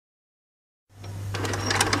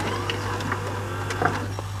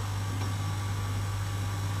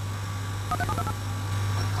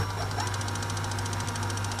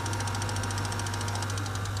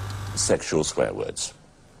sexual swear words.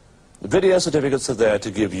 The video certificates are there to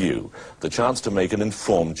give you the chance to make an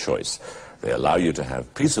informed choice. They allow you to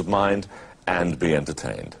have peace of mind and be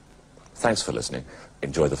entertained. Thanks for listening.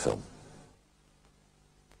 Enjoy the film.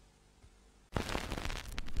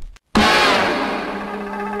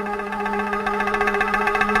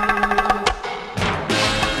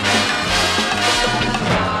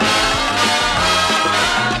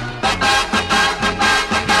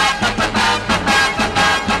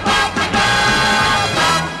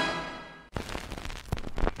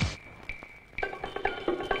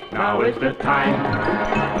 Now is the time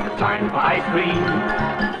for ice cream.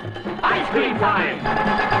 Ice cream time!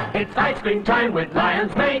 It's ice cream time with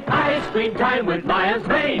Lion's Mane. Ice cream time with Lion's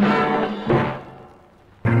Mane.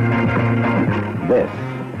 This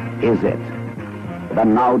is it. The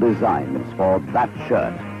now designs for That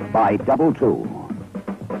Shirt by Double Two.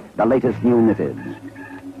 The latest new knitted.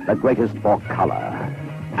 The greatest for color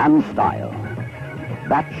and style.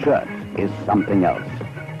 That Shirt is something else.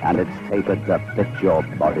 And it's tapered to fit your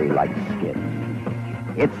body like skin.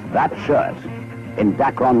 It's That Shirt in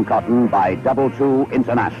Dacron cotton by Double Two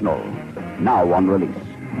International. Now on release.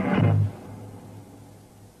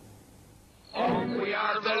 Oh, we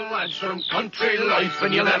are the lads from country life,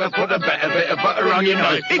 and you'll never put a better bit of butter on your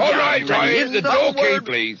knife. All right, Ryan, the door key,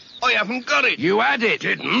 please. I haven't got it. You had it.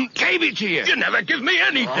 Didn't. Gave it to you. You never give me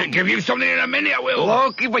anything. I'll give you something in a minute, I will.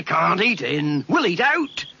 Look, if we can't eat in, we'll eat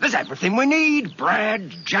out. There's everything we need.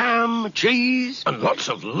 Bread, jam, cheese. And lots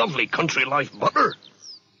of lovely country life butter.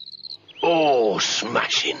 Oh,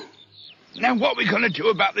 smashing. Now what are we going to do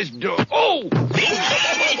about this door? Oh!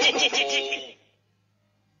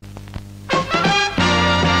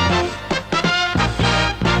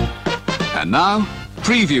 And now,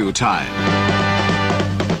 preview time.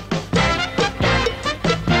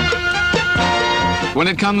 When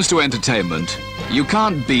it comes to entertainment, you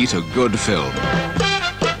can't beat a good film.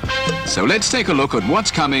 So let's take a look at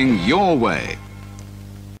what's coming your way.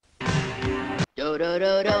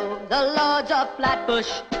 Do-do-do-do, The Lords of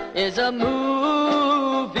Flatbush is a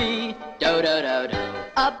movie. Do-do-do-do,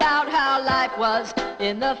 about how life was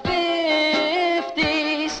in the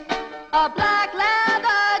 50s. A black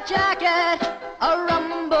leather jacket, a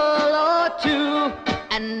rumble or two,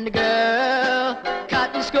 and a girl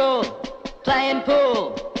cutting school, playing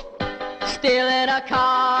pool, stealing a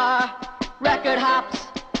car, record hops,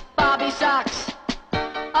 Bobby socks,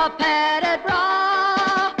 a padded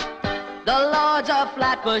bra. The Lords of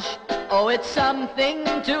Flatbush, oh, it's something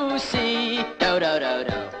to see.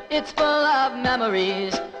 Do-do-do-do, it's full of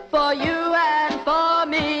memories for you and for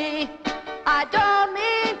me. I don't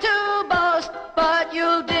mean to boast, but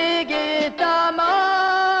you'll dig it the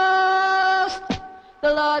most.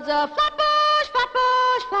 The Lords of Flatbush,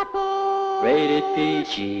 Flatbush, Flatbush. Rated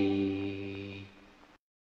PG.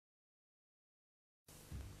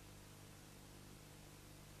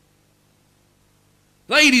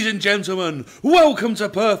 Ladies and gentlemen, welcome to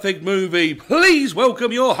Perfect Movie. Please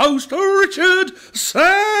welcome your host, Richard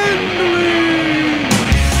Sandling.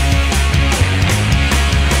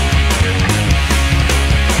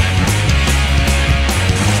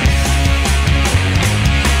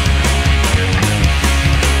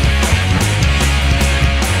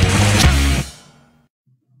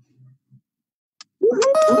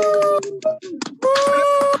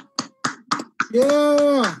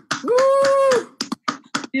 Yeah! Woo!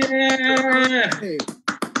 Yeah! Hey.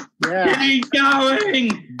 Yeah! Keep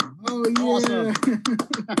going! Oh, yeah! Awesome.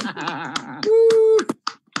 Woo!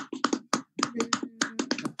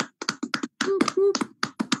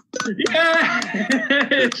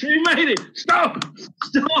 Yeah! We made it! Stop!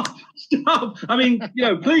 Stop! Stop! I mean, you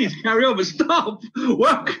know, please carry on, but stop!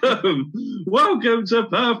 Welcome! Welcome to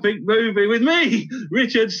Perfect Movie with me,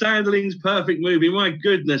 Richard Sandling's Perfect Movie. My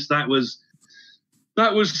goodness, that was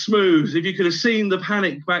smooth. If you could have seen the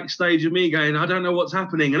panic backstage of me going, I don't know what's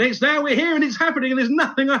happening. And it's now we're here and it's happening and there's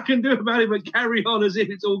nothing I can do about it but carry on as if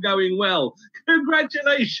it's all going well.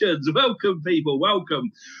 Congratulations. Welcome, people.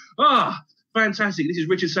 Welcome. Fantastic. This is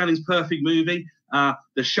Richard Sandling's Perfect Movie.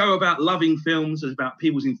 The show about loving films, is about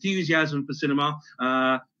people's enthusiasm for cinema.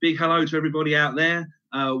 Big hello to everybody out there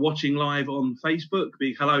watching live on Facebook.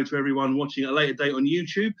 Big hello to everyone watching at a later date on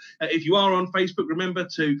YouTube. If you are on Facebook, remember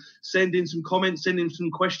to send in some comments, send in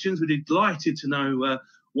some questions. We'd be delighted to know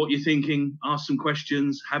what you're thinking. Ask some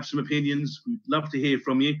questions, have some opinions. We'd love to hear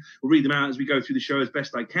from you. We'll read them out as we go through the show as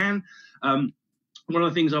best I can. One of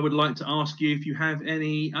the things I would like to ask you, if you have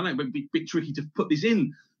any, I know it might be a bit tricky to put this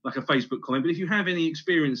in like a Facebook comment, but if you have any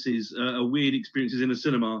experiences, weird experiences in a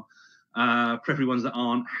cinema, preferably ones that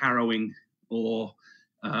aren't harrowing or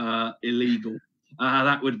illegal,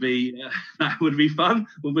 That would be fun.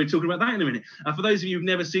 We'll be talking about that in a minute. For those of you who've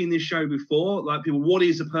never seen this show before, like people, what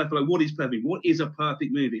is perfect? What is a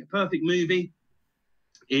perfect movie? A perfect movie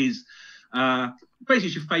is basically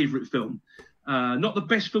your favourite film. Not the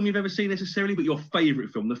best film you've ever seen necessarily, but your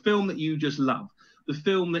favourite film. The film that you just love. The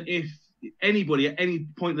film that if anybody at any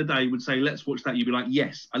point of the day would say, let's watch that, you'd be like,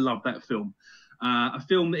 yes, I love that film. A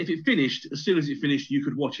film that if it finished, as soon as it finished, you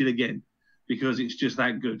could watch it again because it's just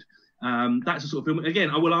that good. That's the sort of film. Again,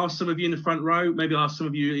 I will ask some of you in the front row, maybe ask some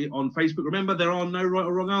of you on Facebook. Remember, there are no right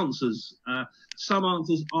or wrong answers. Some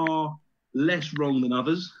answers are less wrong than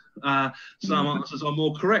others. Some answers are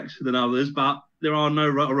more correct than others, but there are no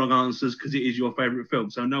right or wrong answers because it is your favourite film.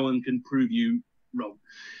 So no one can prove you wrong.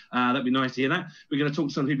 That'd be nice to hear that. We're going to talk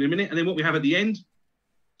to some people in a minute. And then what we have at the end,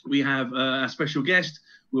 we have a special guest.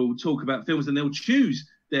 We'll talk about films and they'll choose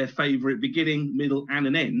their favourite beginning, middle and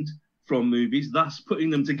an end from movies, thus putting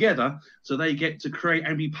them together so they get to create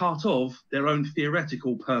and be part of their own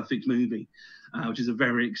theoretical perfect movie, which is a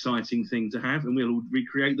very exciting thing to have. And we'll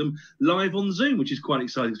recreate them live on Zoom, which is quite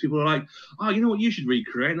exciting because people are like, oh, you know what you should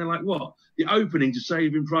recreate? And they're like, what? The opening to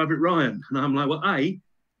Saving Private Ryan. And I'm like, well,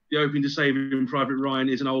 the opening to Saving Private Ryan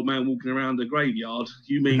is an old man walking around a graveyard.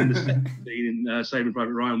 You mean the second scene in Saving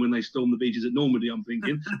Private Ryan when they storm the beaches at Normandy, I'm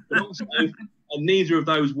thinking. But also, neither of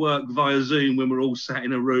those work via Zoom when we're all sat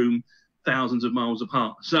in a room thousands of miles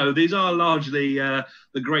apart. So these are largely the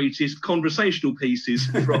greatest conversational pieces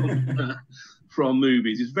from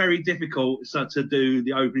movies. It's very difficult to do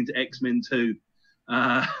the opening to X-Men 2. There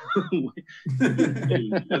are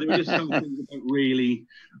just some things that don't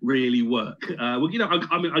really work. Well, you know,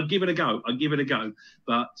 I'll give it a go.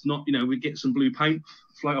 But not, you know, we get some blue paint,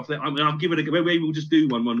 float off there. I'll give it a go. Maybe we'll just do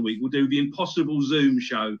one week. We'll do the Impossible Zoom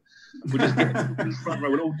show. We'll just get in front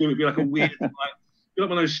row. We'll all do it. It'll be like a weird, like one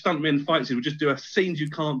of those stuntmen fights. We'll just do a scenes you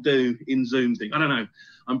can't do in Zoom thing. I don't know.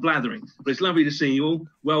 I'm blathering, but it's lovely to see you all.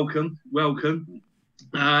 Welcome.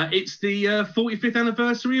 It's the 45th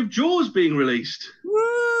anniversary of Jaws being released.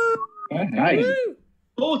 Woo! Nice.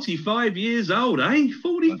 45 years old, eh?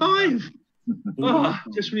 45.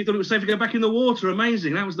 Just when you thought it was safe to go back in the water,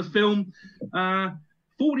 amazing. That was the film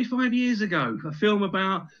 45 years ago. A film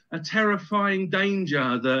about a terrifying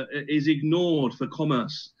danger that is ignored for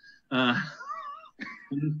commerce.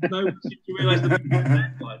 No, you realise the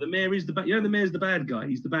bad guy. The mayor is the bad. You know, the mayor's the bad guy.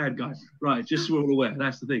 He's the bad guy, right? Just so we're all aware.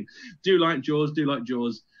 That's the thing. Do like Jaws.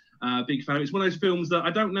 Big fan. It's one of those films that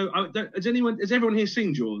I don't know. Has everyone here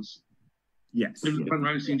seen Jaws? Yes. Front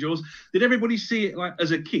row seen Jaws. Did everybody see it like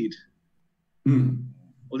as a kid,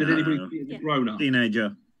 or did anybody see it as a grown up?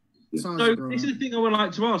 Teenager. So this is the thing I would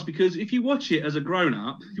like to ask, because if you watch it as a grown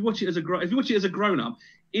up, if you watch it as a grown up,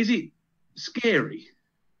 is it scary?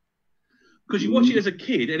 Because you watch it as a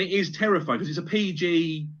kid and it is terrifying because it's a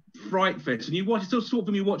PG fright fest, and you watch it's the sort of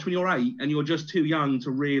film you watch when you're 8 and you're just too young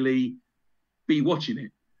to really be watching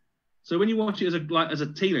it. So when you watch it as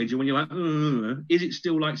a teenager, when you're like, is it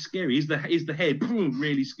still like scary? Is the head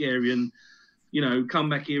really scary? And you know, come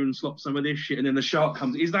back here and slop some of this shit, and then the shark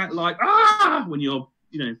comes. Is that like when you're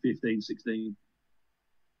 15, 16?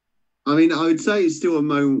 I mean, I would say it's still a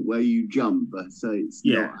moment where you jump, but so it's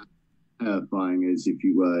not terrifying as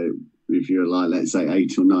if you're like, let's say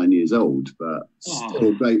 8 or 9 years old, but still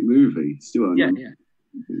a great movie. Still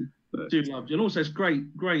But, do love it. And also it's great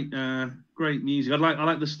music. I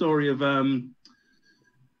like the story of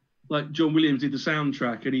like John Williams did the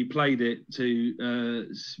soundtrack and he played it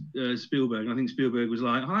to Spielberg. And I think Spielberg was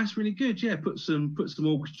like, "Oh, that's really good. Yeah, put some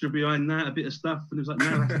orchestra behind that, a bit of stuff." And it was like,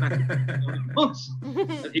 "No, that's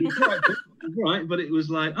it was right, but it was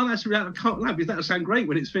like, oh, that's really, I can't laugh because that'll sound great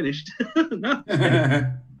when it's finished." No.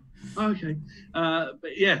 Okay, but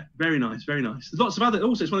yeah, very nice. There's lots of other.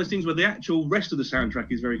 Also, it's one of those things where the actual rest of the soundtrack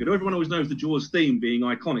is very good. Everyone always knows the Jaws theme being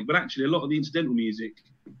iconic, but actually, a lot of the incidental music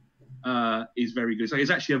is very good. So it's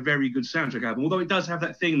actually a very good soundtrack album. Although it does have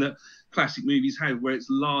that thing that classic movies have, where it's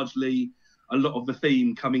largely a lot of the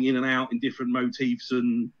theme coming in and out in different motifs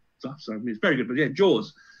and stuff. So it's very good. But yeah,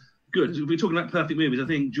 Jaws, good. If we're talking about perfect movies, I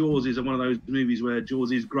think Jaws is one of those movies where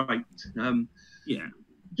Jaws is great. Jaws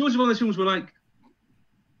is one of those films where like.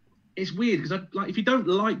 It's weird because if you don't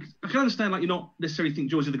like, I can understand like you're not necessarily think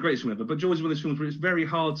Jaws is the greatest film ever, but Jaws is one of those films where it's very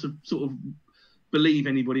hard to sort of believe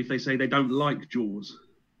anybody if they say they don't like Jaws.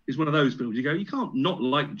 It's one of those films you go, you can't not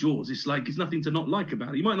like Jaws. It's like it's nothing to not like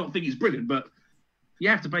about it. You might not think it's brilliant, but you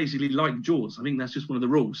have to basically like Jaws. I think that's just one of the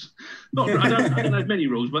rules. I don't know many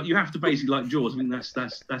rules, but you have to basically like Jaws. I think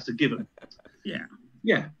that's a given.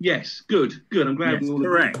 Yeah. Yes. Good. I'm glad. Yes,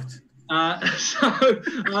 correct.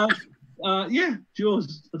 Yeah,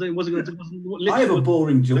 Jaws. I think it wasn't. I have a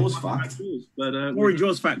boring Jaws fact. Boring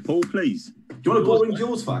Jaws fact, Paul, please. Do you want a boring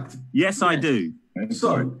Jaws fact? Yes, I do.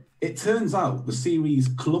 So, it turns out the series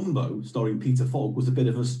Columbo, starring Peter Falk, was a bit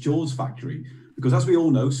of a Jaws factory. Because as we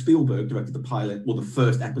all know, Spielberg directed the pilot, well, the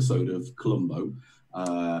first episode of Columbo.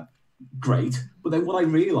 Great. But then what I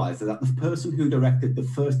realised is that the person who directed the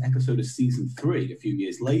first episode of season 3 a few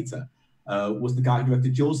years later was the guy who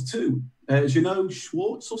directed Jaws 2.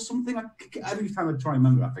 Schwartz or something? Every time I try and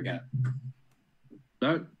remember, I forget.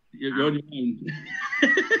 No, you're on your own.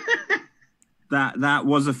 That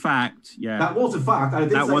was a fact. Yeah, that was a fact.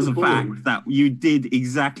 That was a fact. That you did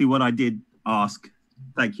exactly what I did ask.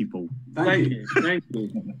 Thank you, Paul. Thank you.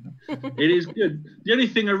 It is good. The only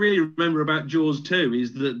thing I really remember about Jaws 2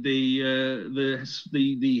 is that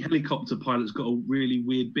the helicopter pilot's got a really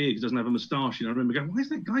weird beard. He doesn't have a moustache. And I remember going, "Why has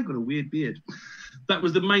that guy got a weird beard?" That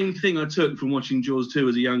was the main thing I took from watching Jaws 2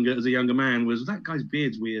 as a younger man, was that guy's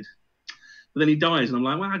beard's weird. But then he dies, and I'm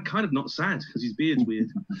like, well, I'm kind of not sad because his beard's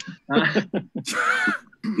weird.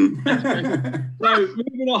 So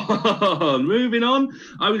moving on.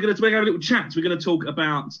 I was going to have a little chat. We're going to talk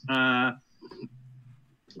about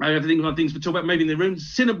things to talk about maybe in the room.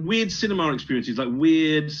 Weird cinema experiences,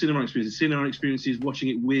 cinema experiences, watching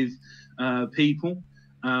it with people.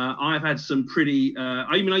 I've had some pretty.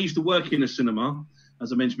 I used to work in a cinema,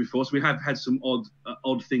 as I mentioned before, so we have had some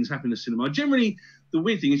odd things happen in the cinema. Generally, the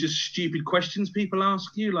weird thing is just stupid questions people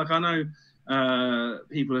ask you. Like I know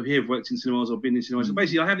people here have worked in cinemas or been in cinemas. So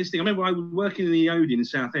basically, I have this thing. I remember I was working in the Odeon in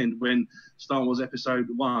Southend when Star Wars Episode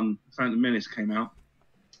 1, Phantom Menace, came out.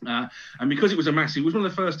 And because it was one of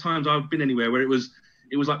the first times I've been anywhere where it was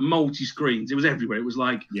like multi-screens. It was everywhere. It was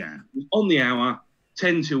like on the hour,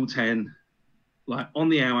 10 till 10. Like on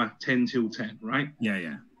the hour, 10 till 10, right?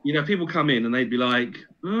 Yeah. People come in and they'd be like,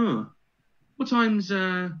 "Oh, what time's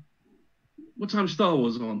Star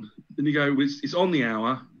Wars on?" And you go, "It's on the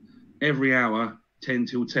hour, every hour, 10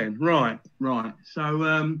 till 10." Right. So,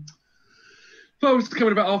 if I was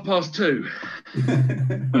coming about 2:30,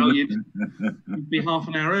 well, you'd be half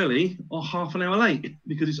an hour early or half an hour late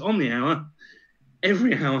because it's on the hour,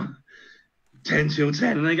 every hour, 10 till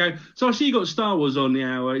 10. And they go, "So I see you got Star Wars on the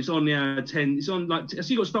hour. It's on the hour 10. It's on I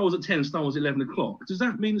see you got Star Wars at 10 and Star Wars at 11 o'clock. Does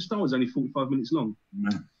that mean the Star Wars is only 45 minutes long?"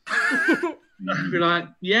 You're like,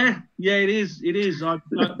 yeah, it is.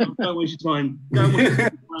 Don't waste your time. Go and watch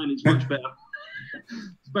it. It's much better.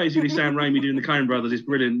 It's basically Sam Raimi doing the Coen Brothers. It's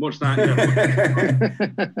brilliant. Watch that. It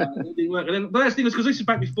didn't work. And then the last thing was because this is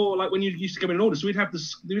back before, like when you used to come in an order. So we'd have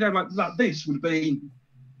like this would be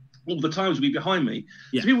all the times would be behind me.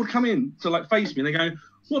 Yeah. So people would come in to like face me and they go,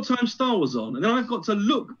 "What time Star Wars on?" And then I've got to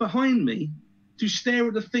look behind me to stare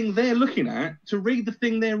at the thing they're looking at, to read the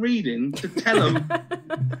thing they're reading, to tell them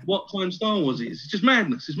what time Star Wars is. It's just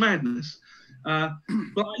madness. It's madness. But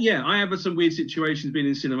yeah, I have some weird situations being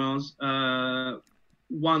in cinemas. I'm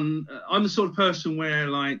the sort of person where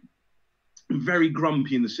like I'm very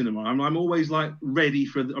grumpy in the cinema. I'm always like ready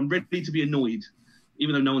to be annoyed,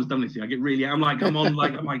 even though no one's done anything. I get really, I'm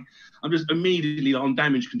just immediately on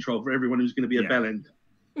damage control for everyone who's going to be a bellend.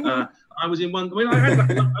 I was in one.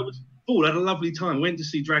 I was full. I had a lovely time. I went to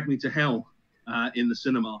see Drag Me to Hell in the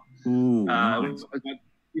cinema. Ooh, nice.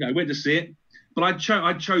 I went to see it, but I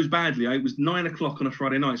chose badly. It was 9 o'clock on a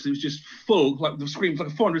Friday night, so it was just full. Like the screen was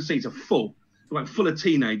like 400 seats are full, like full of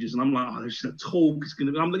teenagers, and I'm like, "Oh, there's just a talk. It's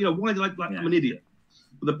gonna." Why did I'm an idiot?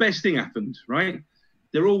 But the best thing happened. Right,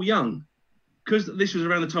 they're all young. Because this was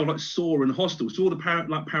around the time like Saw and Hostel, so all the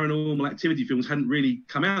paranormal activity films hadn't really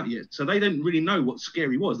come out yet. So they didn't really know what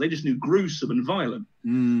scary was. They just knew gruesome and violent.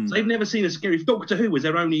 So they've never seen a scary. Doctor Who was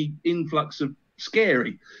their only influx of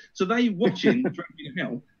scary. So they watching Drag Me to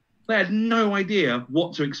Hell, they had no idea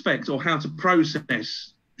what to expect or how to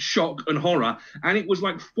process shock and horror. And it was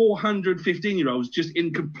like 400 15-year-olds just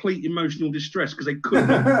in complete emotional distress because they couldn't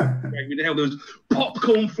Drag Me to Hell. There was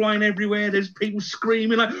popcorn flying everywhere. There's people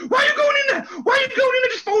screaming like, "Why are you going in there? Why are you going in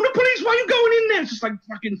there? Just phone the police. Why are you going in there?" It's just like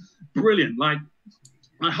fucking brilliant. Like,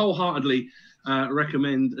 I wholeheartedly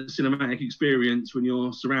recommend a cinematic experience when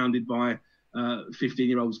you're surrounded by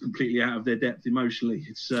 15-year-olds completely out of their depth emotionally.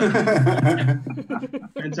 It's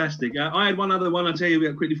fantastic. I had one other one I'll tell you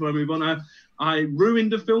quickly before I move on. I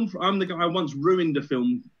ruined a film. I'm the guy I once ruined a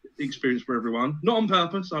film experience for everyone. Not on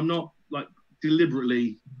purpose. I'm not like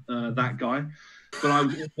deliberately that guy, but I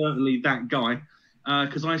was certainly that guy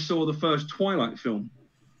because I saw the first Twilight film.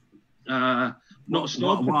 Not a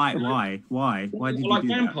snob. Why did you like do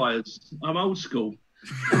vampires? That? I'm old school.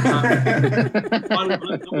 I'm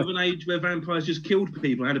of an age where vampires just killed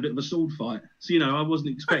people and had a bit of a sword fight. So, I wasn't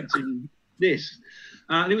expecting this.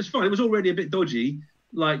 And it was fun. It was already a bit dodgy.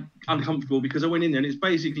 like uncomfortable because I went in there and it's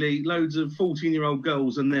basically loads of 14-year-old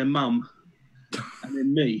girls and their mum, and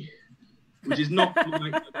then me, which is not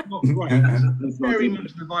great. That's very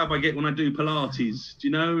much the vibe I get when I do Pilates. Do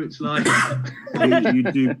you know? It's like you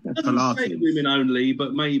do Pilates. Say women only,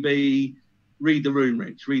 but maybe read the room,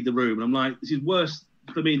 Rich. Read the room. And I'm like, this is worse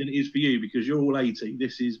for me than it is for you because you're all 80.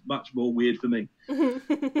 This is much more weird for me.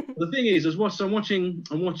 The thing is, I'm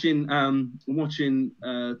watching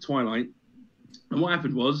Twilight, and what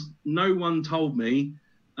happened was no one told me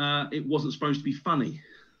it wasn't supposed to be funny.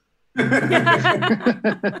 Because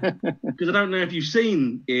I don't know if you've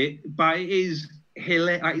seen it, but it is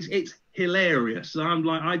it's hilarious. I'm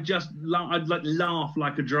like, I'd like laugh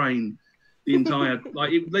like a drain the entire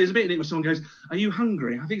there's a bit in it where someone goes, "Are you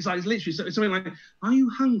hungry?" I think it's literally something like, "Are you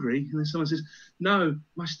hungry?" And then someone says, "No,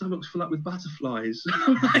 my stomach's full up with butterflies."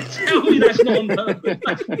 I'm like, tell me that's not on purpose.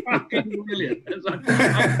 That's fucking brilliant. It's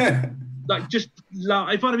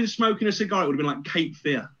if I'd have been smoking a cigar, it would have been like Cape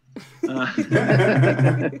Fear.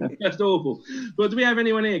 Just awful. But do we have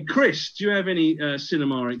anyone here? Chris, do you have any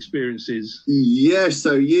cinema experiences? Yeah,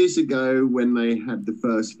 so years ago when they had the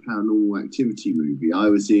first Paranormal Activity movie, I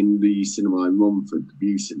was in the cinema in Romford, the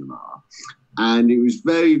View Cinema, and it was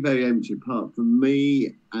very, very empty apart from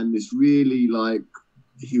me and this really,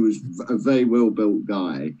 he was a very well-built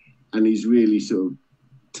guy and his really sort of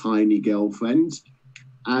tiny girlfriend.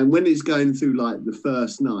 And when it's going through the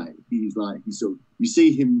first night, you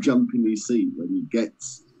see him jump in his seat when he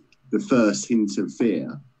gets the first hint of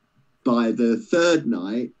fear. By the third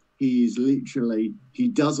night, he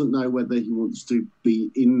doesn't know whether he wants to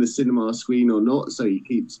be in the cinema screen or not. So he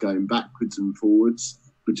keeps going backwards and forwards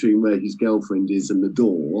between where his girlfriend is and the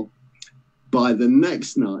door. By the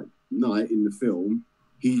next night in the film,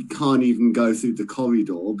 he can't even go through the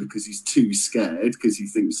corridor because he's too scared because he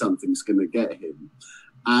thinks something's going to get him.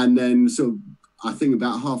 And then I think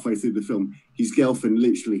about halfway through the film, his girlfriend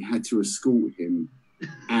literally had to escort him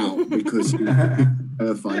out because he was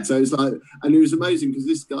terrified. So it's and it was amazing because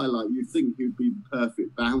this guy, you'd think he'd be the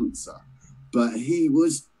perfect bouncer, but he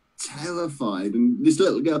was terrified. And this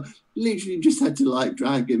little girl literally just had to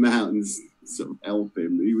drag him out and sort of help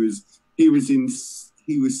him. He was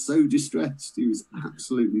so distressed. He was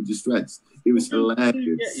absolutely distressed. It was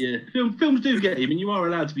hilarious. Films do get you. I mean, you are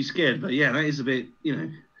allowed to be scared, but yeah, that is a bit,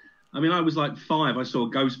 I mean, I was 5. I saw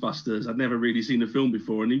Ghostbusters. I'd never really seen a film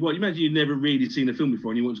before. And you imagine you'd never really seen a film before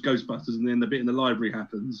and you watch Ghostbusters and then the bit in the library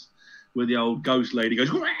happens where the old ghost lady goes,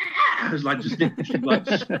 it's just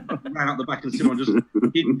ran out the back of the cinema and just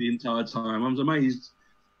hidden the entire time. I was amazed.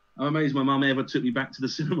 I'm amazed my mum ever took me back to the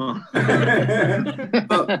cinema.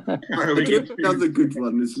 Another good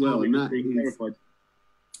one as well, and that is,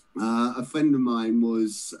 a friend of mine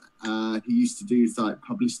was, he used to do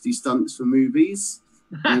publicity stunts for movies,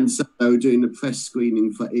 and so they were doing a press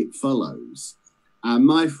screening for It Follows. And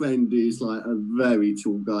my friend is a very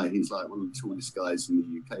tall guy. He's one of the tallest guys in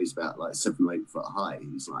the UK. He's about 7 or 8 foot high.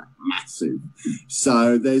 He's massive.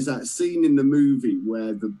 So there's that scene in the movie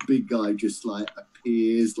where the big guy just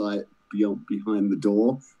appears behind the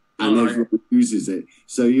door and everyone uses it.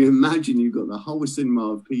 So you imagine you've got the whole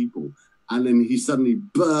cinema of people and then he suddenly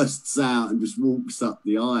bursts out and just walks up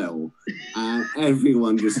the aisle and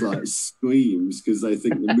everyone just screams because they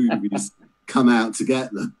think the movie's come out to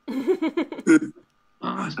get them.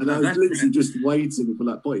 And I was literally just waiting for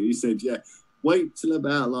that point. He said, "Yeah, wait till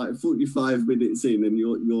about 45 minutes in, and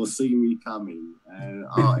you'll see me coming." And it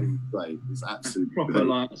was great. It's absolutely proper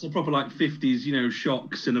great. It's a proper 50s,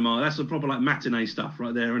 shock cinema. That's a proper matinee stuff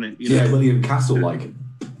right there, isn't it? William Castle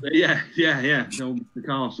Yeah. The old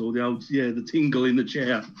Castle, the old the tingle in the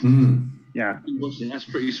chair. Yeah, that's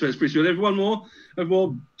pretty sweet. Everyone more.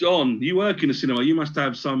 John, you work in a cinema. You must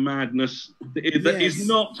have some madness that is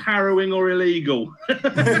not harrowing or illegal.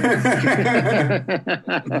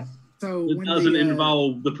 So it doesn't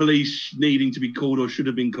involve the police needing to be called or should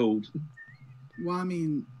have been called. Well, I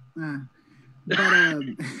mean,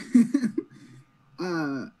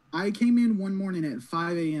 I came in one morning at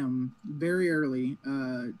 5 a.m. very early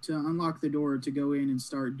to unlock the door to go in and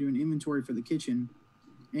start doing inventory for the kitchen.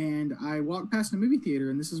 And I walked past a movie theater,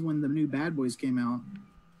 and this is when the new Bad Boys came out,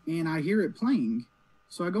 and I hear it playing.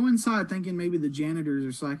 So I go inside thinking maybe the janitors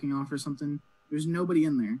are slacking off or something. There's nobody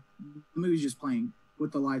in there. The movie's just playing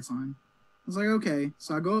with the lights on. I was like, okay.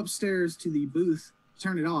 So I go upstairs to the booth,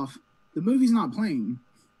 turn it off. The movie's not playing.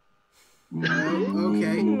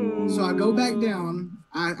 Okay. So I go back down.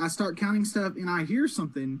 I start counting stuff, and I hear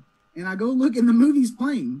something, and I go look, and the movie's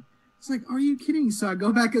playing. It's like, are you kidding? So I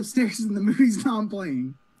go back upstairs, and the movie's not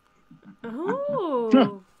playing.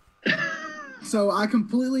 Oh. So I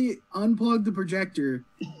completely unplugged the projector,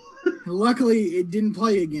 Luckily, it didn't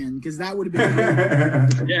play again because that would have been.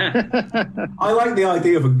 Yeah. I like the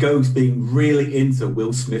idea of a ghost being really into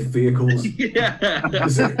Will Smith vehicles. Yeah.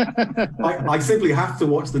 I simply have to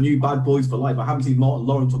watch the new Bad Boys for Life. I haven't seen Martin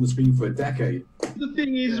Lawrence on the screen for a decade. The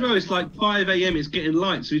thing is, as well, it's like 5 a.m. It's getting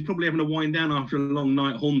light, so he's probably having to wind down after a long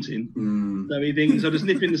night haunting. So he thinks, I'll just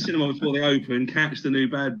nip in the cinema before they open, catch the new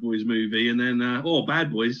Bad Boys movie, and then, or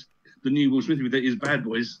Bad Boys, the new Will Smith movie that is Bad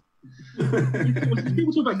Boys.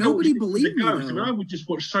 People talk about Nobody believed me. I mean, I would just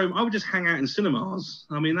watch I would just hang out in cinemas.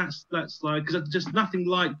 I mean, that's like, because just nothing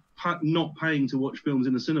like not paying to watch films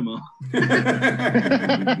in the cinema.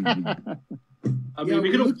 I mean,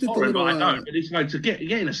 we could all torrent, but I don't. But it's like to get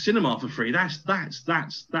in a cinema for free. That's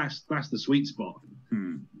the sweet spot.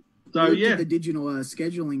 So yeah, the digital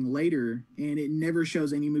scheduling later, and it never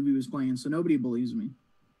shows any movie was playing, so nobody believes me.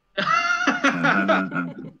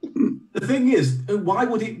 The thing is, why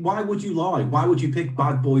would you lie? Why would you pick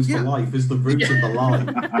Bad Boys for Life as the root of the lie?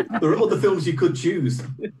 There are other films you could choose.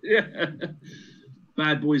 Yeah.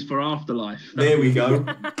 Bad Boys for Afterlife. There we go.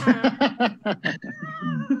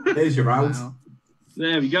 There's your out. Wow.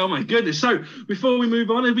 There we go. My goodness. So before we move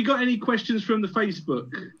on, have we got any questions from the Facebook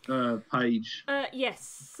page?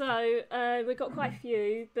 Yes. So we've got quite a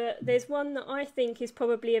few, but there's one that I think is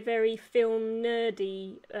probably a very film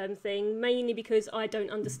nerdy thing, mainly because I don't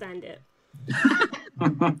understand it.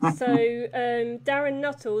 So Darren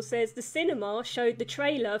Nuttall says the cinema showed the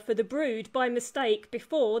trailer for The Brood by mistake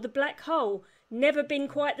before The Black Hole. Never been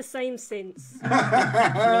quite the same since.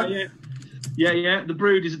 Yeah. The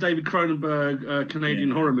Brood is a David Cronenberg Canadian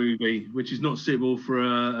horror movie, which is not suitable for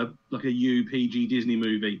a UPG Disney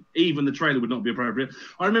movie. Even the trailer would not be appropriate.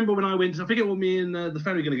 I remember when I went, I forget what me and the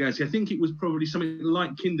family were going to go see. I think it was probably something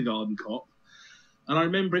like Kindergarten Cop. And I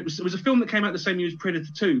remember it was a film that came out the same year as Predator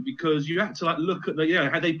 2, because you had to like look at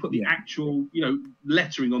how they put the actual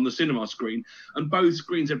lettering on the cinema screen, and both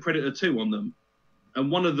screens had Predator 2 on them, and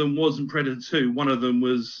one of them wasn't Predator 2, one of them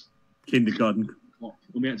was Kindergarten.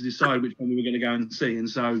 And we had to decide which one we were going to go and see, and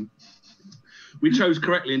so we chose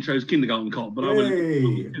correctly and chose Kindergarten Cop. But I was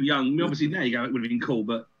too young. I mean, obviously, there you go. It would have been cool,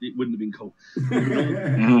 but it wouldn't have been cool.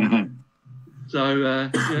 So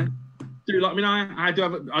I do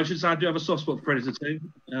have. I should say I do have a soft spot for Predator 2.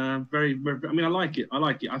 Very, very. I mean, I like it.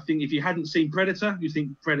 I think if you hadn't seen Predator, you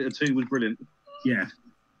think Predator 2 was brilliant. Yeah.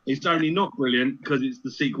 It's only not brilliant because it's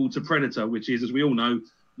the sequel to Predator, which is, as we all know,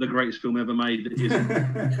 the greatest film ever made that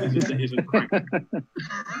isn't crack.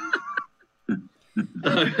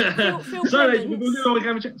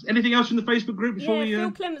 Anything else from the Facebook group before we? Phil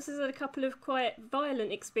Clements has had a couple of quite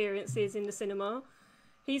violent experiences in the cinema.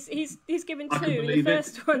 He's given two. The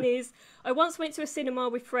first one is, I once went to a cinema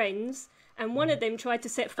with friends, and one of them tried to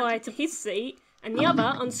set fire to his seat, and the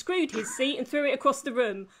other unscrewed his seat and threw it across the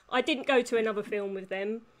room. I didn't go to another film with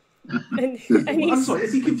them. And I'm sorry,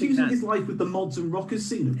 is he confusing his life with the Mods and Rockers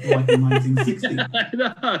scene of like the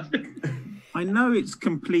 1960s? I know it's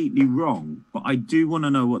completely wrong, but I do want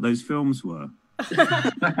to know what those films were. Phil,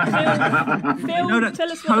 that's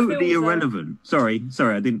tell us totally irrelevant. Sorry,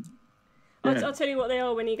 I didn't. I'll tell you what they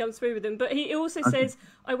are when he comes through with them. But he also says,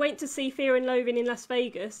 I went to see Fear and Loathing in Las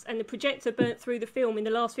Vegas, and the projector burnt through the film in the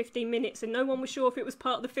last 15 minutes, and no one was sure if it was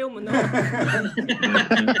part of the film or not. That's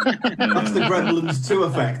the Gremlins 2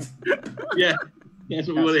 effect. Yeah, that's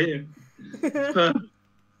what we want to hear.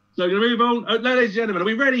 So we're going to move on. Ladies and gentlemen, are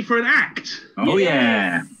we ready for an act? Oh,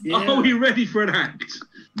 yeah. Are we ready for an act?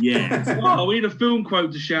 Yeah. Well, we need a film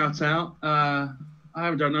quote to shout out.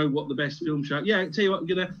 I don't know what the best film shout. Yeah, tell you what,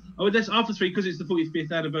 after 3, because it's the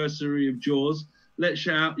 45th anniversary of Jaws, let's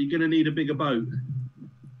shout, you're going to need a bigger boat.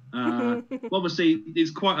 Obviously,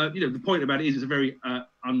 it's quite the point about it is it's a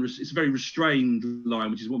very restrained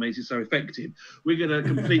line, which is what makes it so effective. We're going to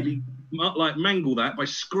completely mangle that by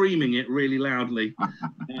screaming it really loudly.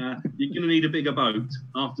 You're going to need a bigger boat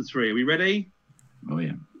after 3. Are we ready? Oh,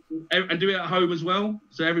 yeah. And do it at home as well.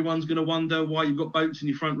 So everyone's going to wonder why you've got boats in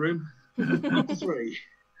your front room. After 3.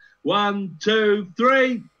 1, 2,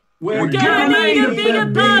 3. We're gonna need a bigger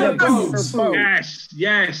boat.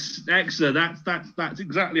 Yes, excellent. That's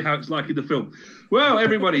exactly how it's like in the film. Well,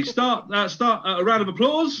 everybody, start a round of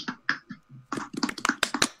applause.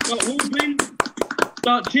 Start whooping.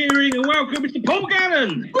 Start cheering and welcome Mr. Paul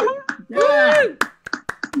Gannon. Yeah.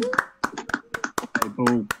 Hey,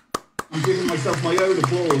 Paul. I'm giving myself my own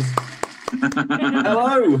applause.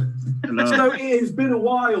 Hello. So it has been a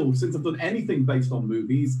while since I've done anything based on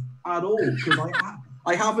movies at all, because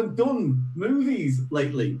I haven't done movies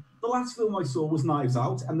lately. The last film I saw was Knives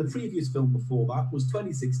Out, and the previous film before that was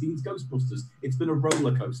 2016's Ghostbusters. It's been a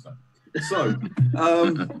roller coaster. So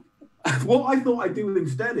What I thought I'd do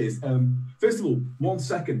instead is, first of all, 1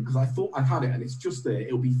 second, because I thought I had it and it's just there.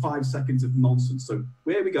 It'll be 5 seconds of nonsense. So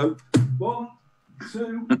here we go. 1,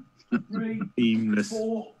 2, 3, Seamless.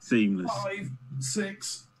 4, Seamless. 5,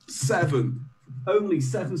 6, 7. Only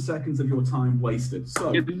 7 seconds of your time wasted.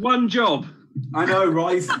 So one job. I know,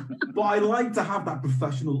 right? But I like to have that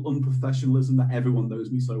professional unprofessionalism that everyone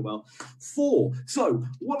knows me so well. 4. So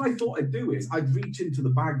what I thought I'd do is I'd reach into the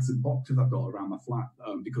bags and boxes I've got around my flat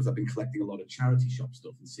because I've been collecting a lot of charity shop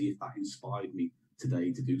stuff and see if that inspired me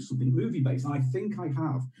today to do something movie-based. And I think I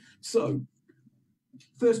have. So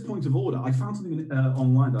first point of order, I found something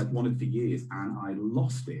online that I'd wanted for years and I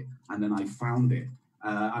lost it and then I found it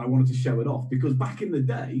and I wanted to show it off because back in the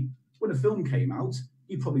day when a film came out,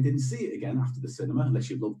 you probably didn't see it again after the cinema, unless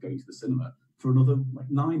you loved going to the cinema, for another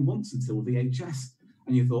 9 months until VHS.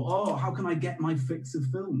 And you thought, oh, how can I get my fix of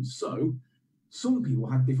films? So some people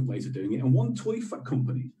had different ways of doing it. And one toy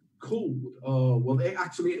company called,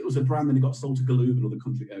 it was a brand that got sold to Galoob and other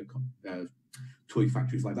country toy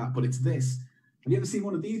factories like that. But it's this. Have you ever seen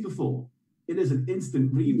one of these before? It is an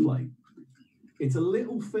instant replay. It's a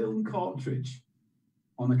little film cartridge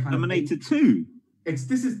on a kind Terminator 2.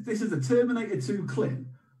 This is a Terminator 2 clip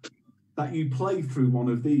that you play through one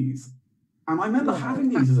of these. And I remember having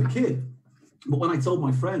these as a kid. But when I told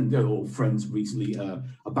my friend or friends recently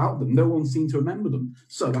about them, no one seemed to remember them.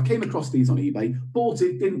 So I came across these on eBay, bought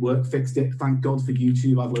it, didn't work, fixed it. Thank God for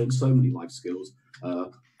YouTube. I've learned so many life skills,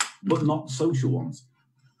 but not social ones.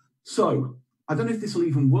 So I don't know if this will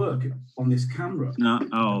even work on this camera. No,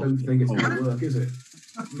 I don't think it's going to work, is it?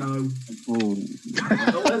 No. Oh,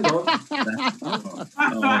 hang on.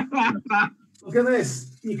 Look at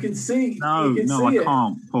this. You can see. No, you can see I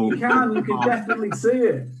can't, Paul. You can definitely see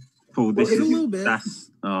it. Paul, this is a little bit.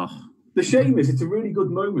 The shame is it's a really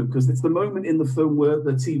good moment because it's the moment in the film where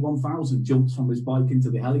the T-1000 jumps from his bike into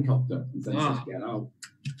the helicopter and then says, get out.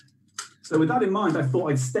 So with that in mind, I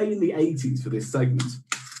thought I'd stay in the 80s for this segment.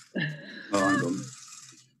 Hang on.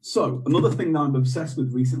 So another thing that I'm obsessed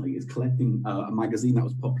with recently is collecting a magazine that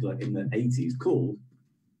was popular in the 80s called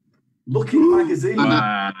Looking Magazine.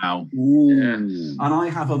 Wow. Yeah. And I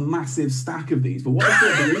have a massive stack of these. But what I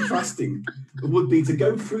thought would be interesting would be to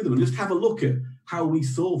go through them and just have a look at how we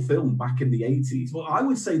saw film back in the 80s. Well, I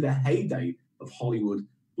would say the heyday of Hollywood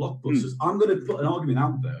blockbusters. I'm going to put an argument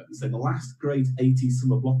out there and say the last great 80s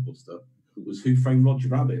summer blockbuster was Who Framed Roger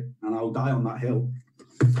Rabbit, and I'll die on that hill.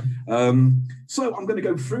 So I'm going to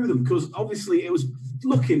go through them because obviously it was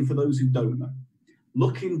Looking, for those who don't know.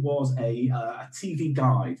 Looking was a TV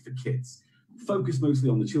guide for kids, focused mostly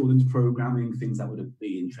on the children's programming, things that would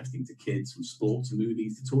be interesting to kids, from sports to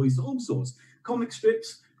movies to toys to all sorts. Comic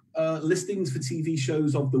strips, listings for TV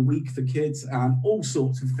shows of the week for kids, and all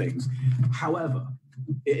sorts of things. However,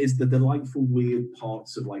 it is the delightful, weird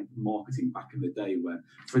parts of like marketing back in the day where,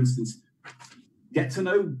 for instance, get to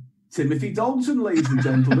know Timothy Dalton, ladies and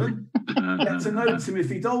gentlemen. Get to know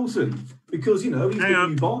Timothy Dalton because, you know, he's the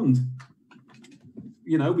new Bond.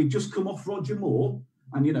 You know, we've just come off Roger Moore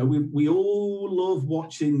and, you know, we all love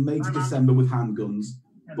watching May to December with handguns,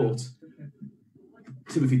 but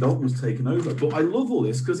Timothy Dalton was taken over. But I love all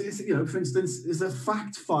this because it's, you know, for instance, there's a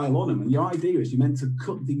fact file on them and your idea is you're meant to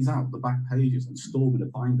cut these out, the back pages, and store in a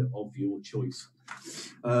binder of your choice.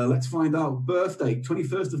 Let's find out. Birthday,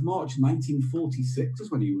 21st of March, 1946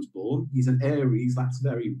 is when he was born. He's an Aries, that's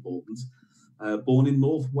very important. Born in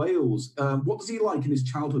North Wales. What does he like in his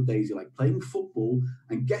childhood days? He liked playing football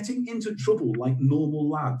and getting into trouble like normal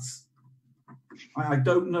lads. I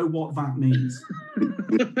don't know what that means.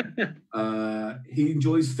 He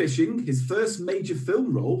enjoys fishing. His first major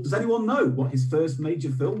film role. Does anyone know what his first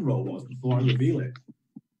major film role was before I reveal it?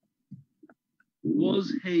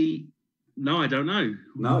 Was he... No, I don't know.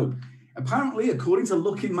 No. Apparently, according to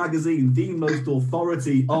Looking Magazine, the most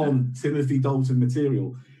authority on Timothy Dalton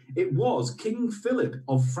material, it was King Philip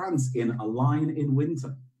of France in A Line in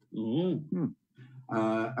Winter. And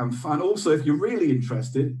also, if you're really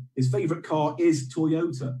interested, his favourite car is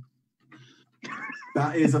Toyota.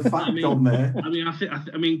 That is a fact on there.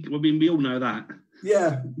 I mean, we all know that.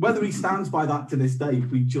 Yeah, whether he stands by that to this day,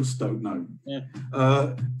 we just don't know.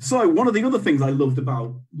 Yeah. So one of the other things I loved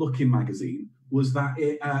about Looking Magazine was that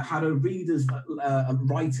it had a reader's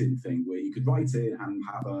writing thing where you could write in and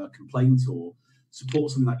have a complaint or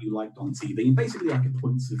support something that you liked on TV, and basically like a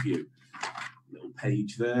points of view. Little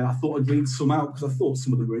page there. I thought I'd read some out because I thought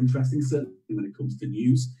some of them were interesting, certainly when it comes to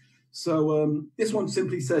news. So this one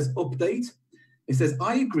simply says, update. It says,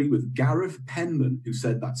 I agree with Gareth Penman, who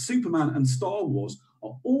said that Superman and Star Wars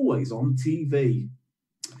are always on TV.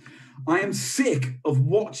 I am sick of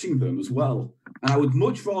watching them as well. And I would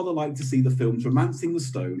much rather like to see the films Romancing the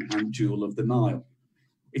Stone and Jewel of the Nile.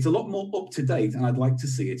 It's a lot more up to date, and I'd like to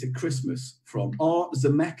see it at Christmas from R.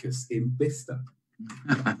 Zemeckis in Bicester.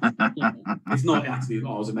 It's not actually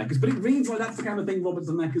R. Zemeckis, but it reads like that's the kind of thing Robert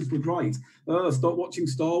Zemeckis would write. Stop watching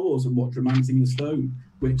Star Wars and watch Romancing the Stone,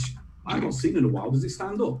 which I've not seen in a while. Does it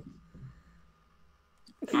stand up?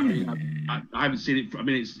 I mean, I haven't seen it. I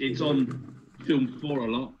mean, it's on Film 4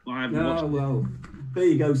 a lot. I haven't watched it. Well, there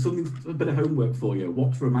you go. A bit of homework for you.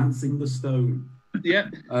 Watch Romancing the Stone. Yeah.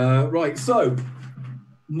 Right, so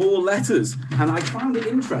more letters. And I found it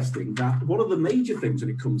interesting that one of the major things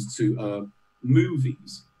when it comes to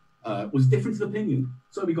movies was difference of opinion.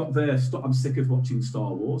 So we got there, I'm sick of watching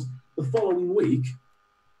Star Wars. The following week,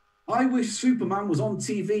 I wish Superman was on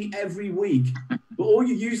TV every week, but all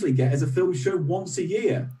you usually get is a film show once a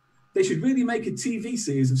year. They should really make a TV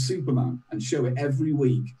series of Superman and show it every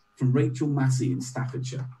week from Rachel Massey in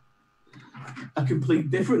Staffordshire. A complete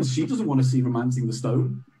difference. She doesn't want to see Romancing the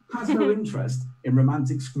Stone, has no interest in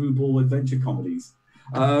romantic screwball adventure comedies.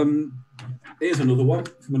 Here's another one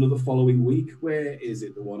from another following week. Where is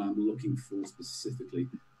it, the one I'm looking for specifically?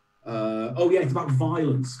 It's about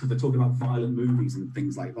violence, because they're talking about violent movies and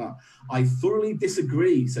things like that. I thoroughly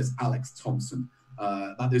disagree, says Alex Thompson,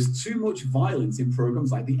 that there's too much violence in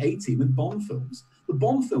programs like the A-Team and Bond films. The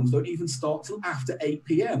Bond films don't even start till after 8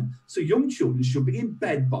 p.m, so young children should be in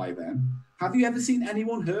bed by then. Have you ever seen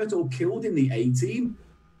anyone hurt or killed in the A-Team?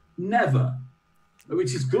 Never.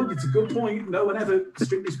 Which is good. It's a good point. No one ever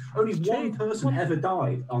strictly... Only one person ever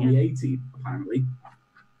died on the A-Team, apparently.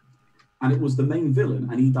 And it was the main villain,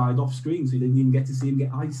 and he died off screen, so you didn't even get to see him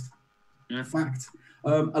get iced. Yeah. Fact.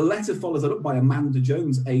 A letter follows that up by Amanda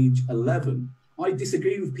Jones, age 11. I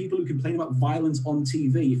disagree with people who complain about violence on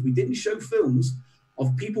TV. If we didn't show films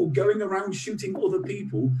of people going around shooting other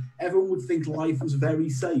people, everyone would think life was very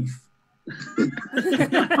safe.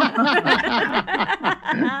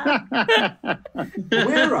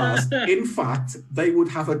 Whereas, in fact, they would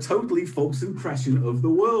have a totally false impression of the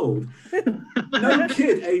world. No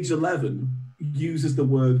kid age 11 uses the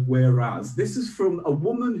word whereas. This is from a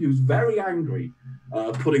woman who's very angry,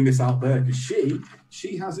 putting this out there because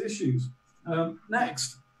she has issues.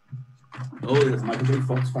 Next. Oh, there's Michael J.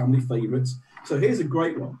 Fox family favourites. So here's a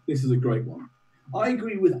great one. This is a great one. I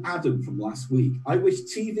agree with Adam from last week. I wish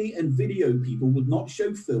TV and video people would not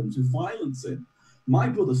show films with violence in. My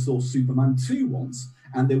brother saw Superman 2 once,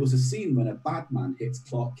 and there was a scene when a bad man hits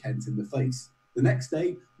Clark Kent in the face. The next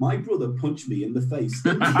day, my brother punched me in the face.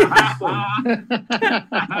 The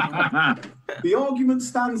argument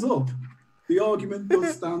stands up. The argument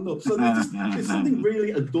does stand up. So there's something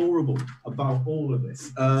really adorable about all of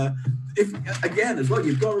this. Again, as well,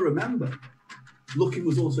 you've got to remember, Looking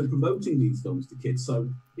was also promoting these films to kids. So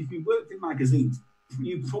if you worked in magazines,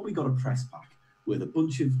 you probably got a press pack with a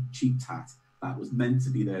bunch of cheap tat that was meant to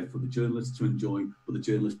be there for the journalists to enjoy, but the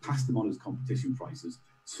journalists passed them on as competition prices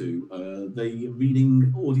to the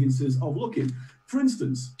reading audiences of Looking. For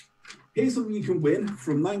instance, here's something you can win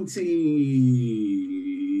from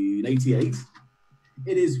 1988.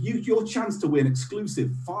 It is your chance to win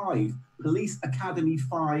exclusive 5 Police Academy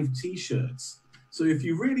 5 t-shirts. So if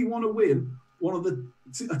you really want to win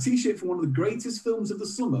a t-shirt from one of the greatest films of the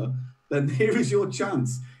summer, then here is your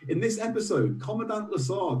chance. In this episode, Commandant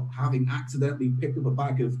Lassard, having accidentally picked up a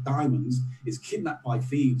bag of diamonds, is kidnapped by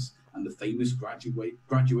thieves, and the famous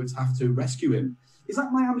graduates have to rescue him. Is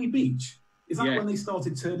that Miami Beach? Is that when they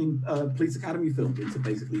started turning Police Academy films into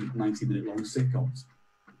basically 90-minute long sitcoms?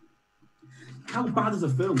 How bad is a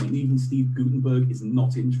film when even Steve Guttenberg is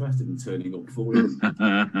not interested in turning up for it?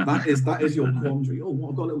 that is your quandary. Oh,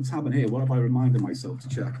 I've got a little tab in here. What have I reminded myself to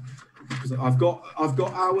check? Because I've got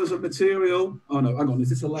hours of material. Oh no, hang on. Is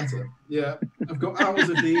this a letter? Yeah, I've got hours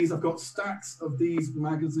of these. I've got stacks of these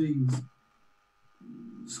magazines.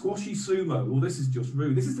 Squashy Sumo. Well, this is just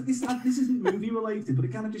rude. This isn't movie related, but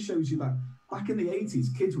it kind of just shows you that back in the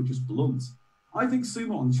 80s, kids were just blunt. I think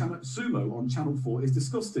sumo on Channel 4 is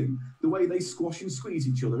disgusting. The way they squash and squeeze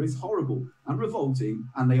each other is horrible and revolting,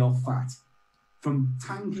 and they are fat. From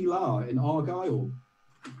Tangi La in Argyll.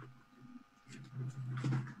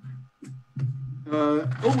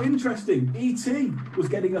 Interesting. E.T. was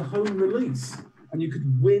getting a home release, and you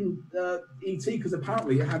could win E.T. because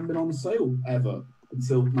apparently it hadn't been on sale ever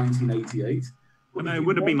until 1988. Well, no, it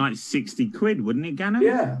would have been like 60 quid, wouldn't it, Gannon?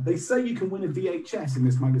 Yeah, they say you can win a VHS in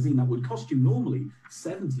this magazine that would cost you normally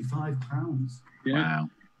 £75. Yeah. Wow.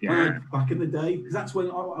 Yeah. Back in the day, because that's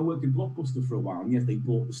when I worked in Blockbuster for a while, and yes, they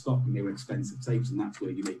bought the stock and they were expensive tapes, and that's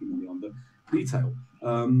where you're making money on the retail.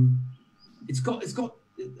 It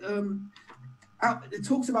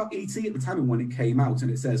talks about E.T. at the time when it came out,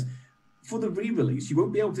 and it says, for the re-release, you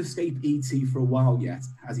won't be able to escape E.T. for a while yet,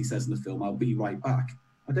 as he says in the film, I'll be right back.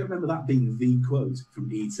 I don't remember that being the quote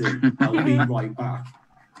from E.T. I'll be right back.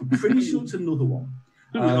 I'm pretty sure it's another one.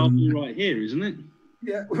 I'll be right here, isn't it?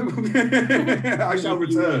 Yeah. I shall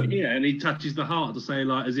return. Right here, and he touches the heart to say,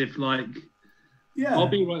 like, as if, like, yeah, I'll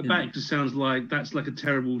be right back. Just sounds like that's like a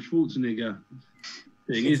terrible Schwarzenegger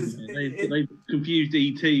thing, isn't it? They confused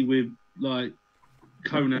E.T. with, like,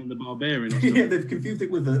 Conan the Barbarian. Or yeah, they've confused it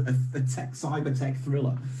with a cyber tech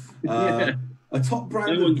thriller. A top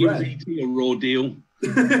brand no one of gives bread. E.T. a raw deal.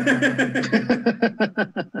 There's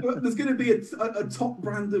going to be a top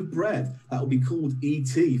brand of bread that will be called ET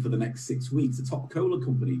for the next 6 weeks. The top cola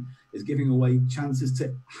company is giving away chances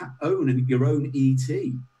to own your own ET.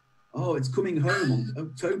 Oh, it's coming home on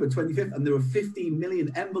October 25th, and there are 15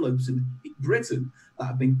 million envelopes in Britain that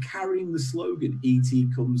have been carrying the slogan ET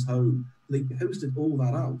comes home. They posted all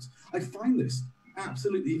that out. I find this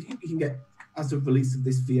absolutely, if you can get, as the release of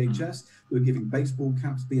this VHS, they were giving baseball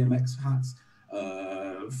caps, BMX hats,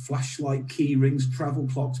 flashlight, key rings, travel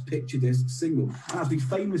clocks, picture discs, single. And as we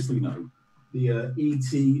famously know, the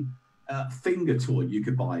ET finger toy you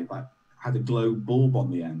could buy that had a glow bulb on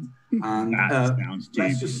the end. And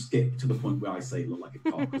let's just skip to the point where I say it looked like a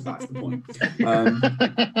cock, because that's the point.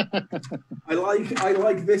 I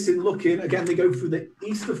like this in looking. Again, they go through the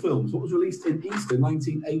Easter films. What was released in Easter,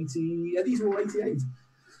 1980? Yeah, these are all 88.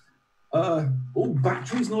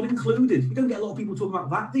 Batteries not included. You don't get a lot of people talking about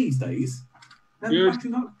that these days. Battery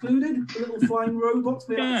not included. The little flying robots.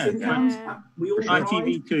 We all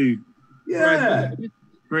ITV2. Yeah.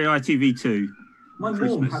 Great ITV2. My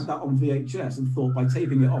mum had that on VHS and thought by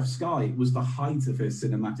taping it off Sky it was the height of her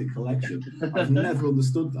cinematic collection. I've never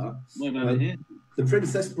understood that. What about it here? The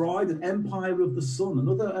Princess Bride and Empire of the Sun,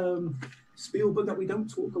 another Spielberg that we don't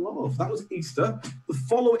talk a lot of. That was Easter. The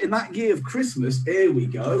following, in that year of Christmas, here we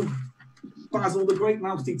go, Basil the Great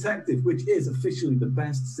Mouse Detective, which is officially the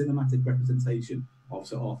best cinematic representation of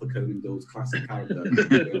Sir Arthur Conan Doyle's classic character,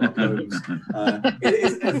 Sherlock Holmes. It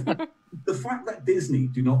is the fact that Disney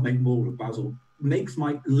do not make more of Basil makes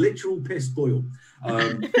my literal piss boil.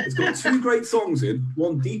 It's got two great songs in,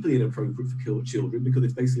 one deeply inappropriate for children because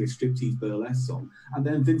it's basically a striptease burlesque song, and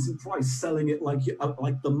then Vincent Price selling it like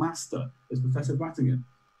the master as Professor Battingen.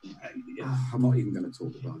 I'm not even going to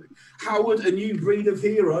talk about it. Howard, A New Breed of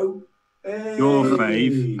Hero. Hey. Your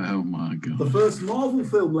fave. Oh my god. The first Marvel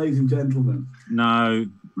film, ladies and gentlemen. No.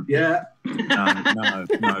 Yeah. No.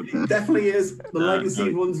 It definitely is. The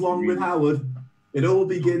legacy runs long with Howard. It all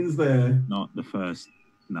begins there. Not the first.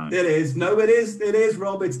 No. It is. No, it is. It is,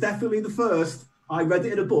 Rob. It's definitely the first. I read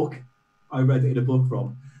it in a book.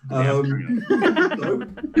 Rob. So,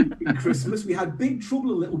 in Christmas, we had Big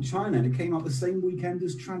Trouble in Little China, and it came out the same weekend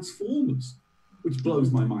as Transformers, which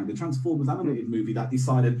blows my mind. The Transformers animated movie that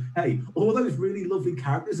decided, hey, all those really lovely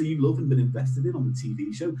characters that you love and been invested in on the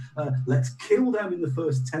TV show, let's kill them in the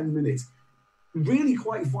first 10 minutes, really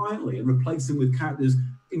quite violently, and replace them with characters,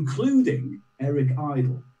 including Eric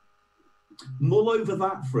Idle. Mull over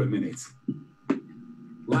that for a minute.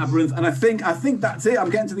 Labyrinth, and I think that's it. I'm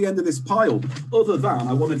getting to the end of this pile. Other than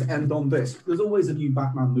I wanted to end on this. There's always a new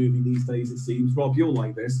Batman movie these days, it seems. Rob, you'll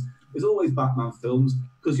like this. There's always Batman films,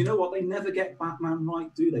 because you know what? They never get Batman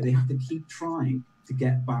right, do they? They have to keep trying to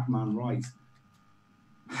get Batman right.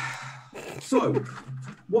 So,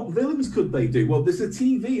 what villains could they do? Well, there's a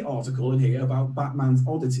TV article in here about Batman's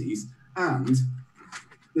oddities, and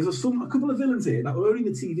there's a couple of villains here that were only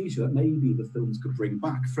in the TV show that maybe the films could bring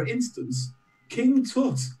back. For instance, King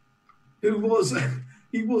Tut, who was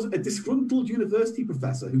a disgruntled university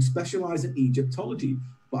professor who specialised in Egyptology.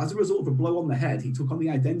 But as a result of a blow on the head, he took on the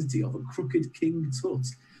identity of a crooked King Tut.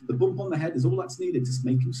 The bump on the head is all that's needed to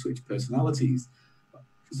make him switch personalities.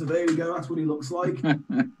 So there you go, that's what he looks like.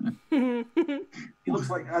 He looks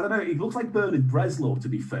like, I don't know, he looks like Bernard Breslau, to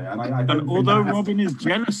be fair. And I don't although Robin is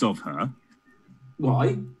jealous of her.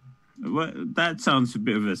 Why? Well, that sounds a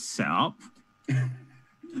bit of a setup.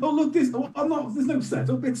 Oh, look, there's no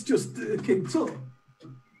setup, it's just King Tut.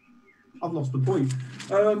 I've lost the point.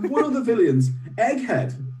 One of the villains,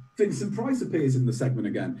 Egghead. Vincent Price appears in the segment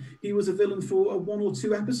again. He was a villain for 1 or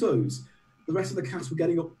 2 episodes. The rest of the cast were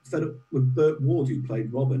getting fed up with Burt Ward, who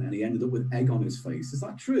played Robin, and he ended up with egg on his face. Is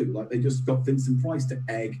that true? Like, they just got Vincent Price to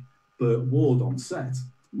egg Burt Ward on set?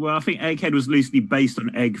 Well, I think Egghead was loosely based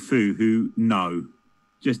on Egg Foo, who, no.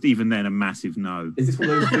 Just even then, a massive no. Is this one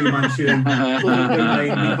of those Fu Manchu, we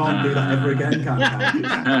can't do that ever again kind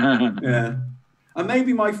of yeah. And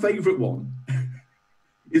maybe my favourite one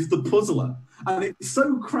is the Puzzler. And it's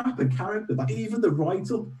so crap a character that even the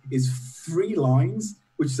write-up is 3 lines,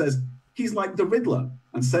 which says, He's like the Riddler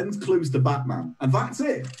and sends clues to Batman. And that's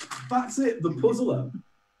it. That's it. The puzzler.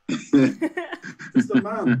 It's the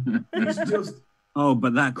man. He's just... Oh,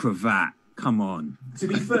 but that cravat. Come on. To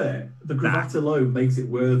be fair, the cravat alone makes it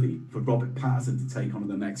worthy for Robert Pattinson to take on in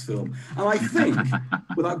the next film. And I think,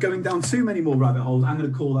 without going down too many more rabbit holes, I'm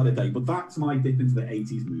going to call that a day. But that's my dip into the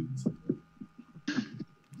 80s movies.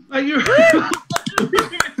 Are you...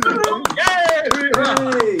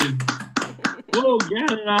 Oh,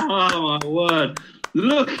 my word.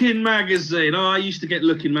 Looking Magazine. Oh, I used to get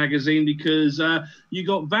Looking Magazine because you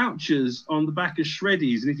got vouchers on the back of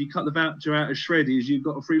Shreddies. And if you cut the voucher out of Shreddies, you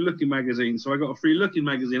got a free Looking Magazine. So I got a free Looking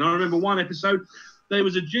Magazine. I remember one episode, there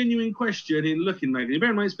was a genuine question in Looking Magazine.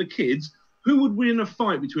 Bear in mind, it's for kids. Who would win a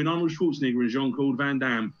fight between Arnold Schwarzenegger and Jean-Claude Van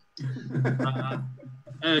Damme?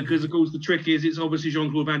 Because, of course, the trick is it's obviously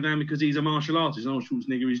Jean-Claude Van Damme because he's a martial artist. Arnold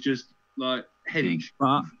Schwarzenegger is just, like, headage.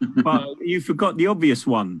 But you forgot the obvious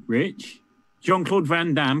one, Rich. Jean-Claude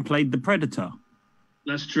Van Damme played the Predator.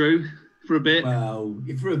 That's true. For a bit. Well,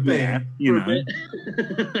 for a bit. Yeah, you know.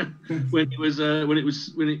 when it was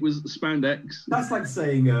spandex. That's like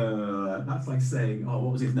saying oh,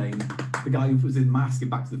 what was his name? The guy who was in Mask in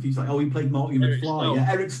Back to the Future. Like, oh, he played Marty Eric McFly. Stoltz.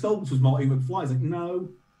 Yeah, Eric Stoltz was Marty McFly. It's like, no.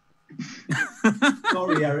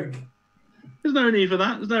 Sorry, Eric. There's no need for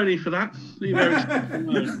that. Leave Eric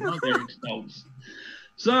Stoltz. Not Eric Stoltz.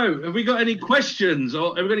 So, have we got any questions?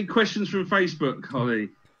 Or have we got any questions from Facebook, Holly?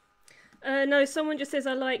 No, someone just says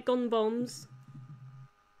I like gun bombs.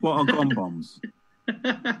 What are gun bombs?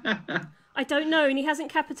 I don't know, and he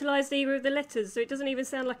hasn't capitalised either of the letters, so it doesn't even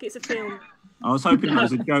sound like it's a film. I was hoping that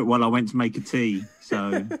was a joke while I went to make a tea.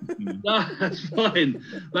 So No, that's fine.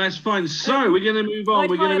 That's fine. So we're going to move on.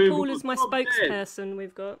 I'd We're going to hire move Paul on. as my spokesperson.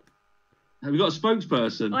 We've got. Have we got a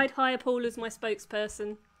spokesperson? I'd hire Paul as my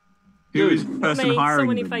spokesperson. who is the person Me, hiring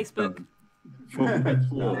someone in them? Facebook. For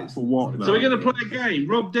what? So we're going to play a game.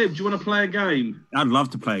 Rob Dib, do you want to play a game? I'd love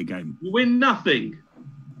to play a game. You win nothing.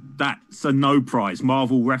 That's a no prize.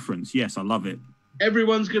 Marvel reference. Yes, I love it.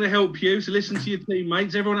 Everyone's going to help you, so listen to your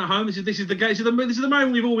teammates. Everyone at home, this is the game. This is the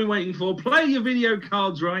moment we've all been waiting for. Play your video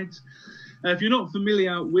cards right. If you're not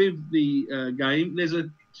familiar with the game, there's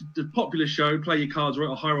the popular show, Play Your Cards Right,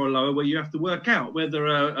 or higher or lower, where you have to work out whether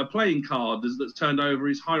a playing card that's turned over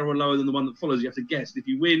is higher or lower than the one that follows. You have to guess. And if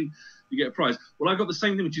you win, you get a prize. Well, I got the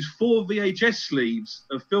same thing, which is 4 VHS sleeves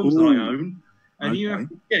of films that I own. And you have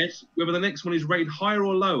to guess whether the next one is rated higher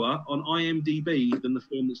or lower on IMDb than the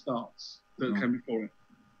film that starts, that came before it.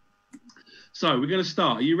 So we're going to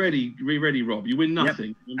start. Are you ready? Are you ready, Rob? You win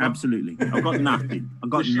nothing. Yep, absolutely. I've got nothing. I've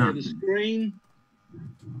got Just nothing. share the screen.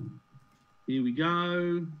 Here we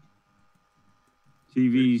go.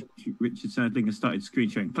 TV, Richard Sandling has started screen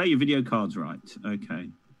sharing. Play your video cards right. Okay.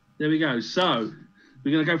 There we go. So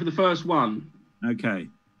we're going to go for the first one. Okay.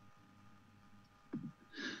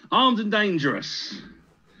 Armed and Dangerous.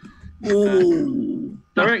 Ooh.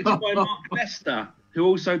 Directed by Mark Lester, who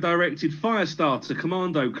also directed Firestarter,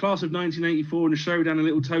 Commando, Class of 1984, and A Showdown in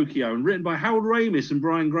Little Tokyo, and written by Harold Ramis and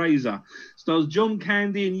Brian Grazer. Stars John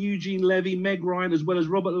Candy and Eugene Levy, Meg Ryan, as well as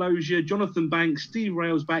Robert Loggia, Jonathan Banks, Steve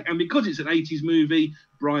Railsback, and because it's an 80s movie,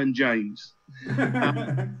 Brian James.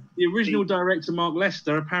 The original director, Mark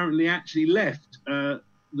Lester, apparently actually left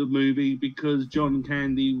the movie because John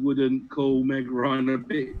Candy wouldn't call Meg Ryan a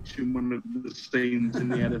bitch in one of the scenes,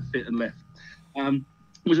 and he had a fit and left.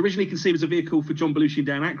 It was originally conceived as a vehicle for John Belushi and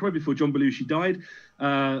Dan Aykroyd before John Belushi died.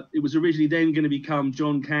 It was originally then going to become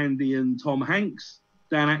John Candy and Tom Hanks.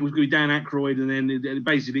 Dan Aykroyd was going to be Dan Aykroyd, and then it ended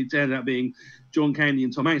up being John Candy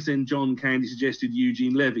and Tom Hanks. Then John Candy suggested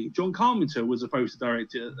Eugene Levy. John Carpenter was supposed to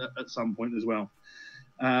direct it at some point as well.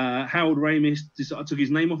 Harold Ramis took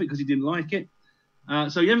his name off it because he didn't like it.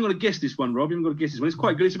 So you haven't got to guess this one, Rob. You haven't got to guess this one. It's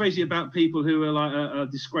quite good. It's basically about people who are like a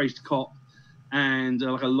disgraced cop and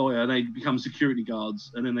like a lawyer. They become security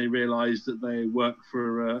guards, and then they realise that they work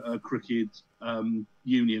for a crooked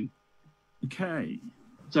union. Okay.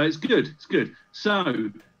 So it's good. It's good. So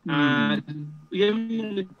you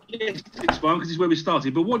haven't guessed this one because this is where we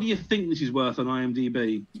started. But what do you think this is worth on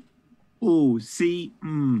IMDb? Oh, see,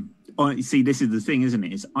 see, this is the thing, isn't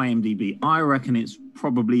it? It's IMDb. I reckon it's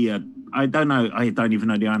probably I don't know. I don't even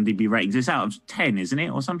know the IMDb ratings. It's out of 10, isn't it,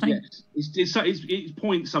 or something? Yes. It's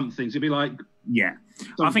point something. So it'd be like. Yeah.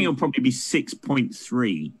 Something. I think it'll probably be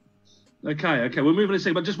 6.3. Okay. We'll move on a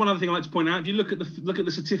second. But just one other thing I'd like to point out: if you look at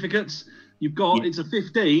the certificates, you've got it's a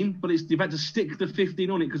 15, but you've had to stick the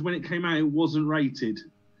 15 on it because when it came out, it wasn't rated.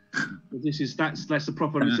 That's a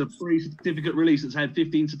proper. It's a free certificate release that's had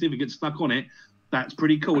 15 certificates stuck on it. That's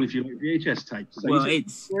pretty cool if you like VHS tapes. So well,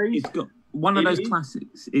 it's got one of those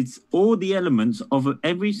classics. It's all the elements of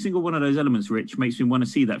every single one of those elements, Rich, makes me want to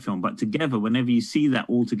see that film. But together, whenever you see that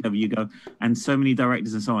all together, you go, and so many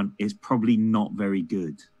directors and so on, it's probably not very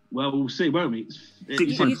good. Well, we'll see, won't we?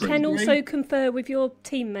 You can also confer with your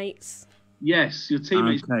teammates. Yes, your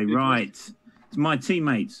teammates. Okay, right. It's my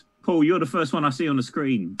teammates. Paul, you're the first one I see on the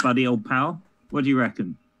screen, buddy old pal. What do you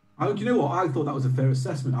reckon? Do you know what? I thought that was a fair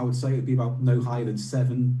assessment. I would say it'd be about no higher than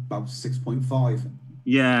 7, about 6.5.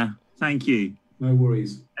 Yeah, thank you. No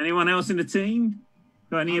worries. Anyone else in the team?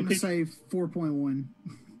 Got any I'm going to opinion? say 4.1.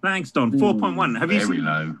 Thanks, Don. 4.1. Have you Very seen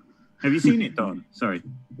low. Have you seen it, Don? Sorry.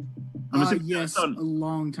 Yes, a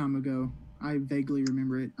long time ago. I vaguely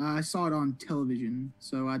remember it. I saw it on television,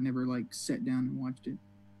 so I'd never sat down and watched it.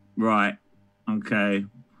 Right. Okay.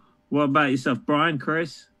 What about yourself, Brian,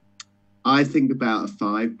 Chris? I think about a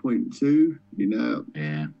 5.2.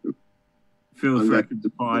 Yeah. Feels record to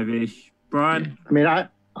 5-ish. Brian? I mean, I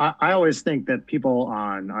always think that people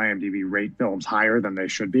on IMDb rate films higher than they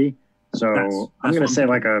should be. So I'm going to say a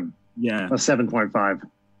 7.5.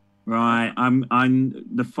 Right, I'm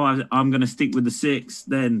the 5. I'm going to stick with the 6.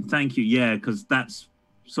 Then, thank you. Yeah, because that's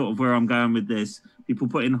sort of where I'm going with this. People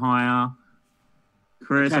put in higher.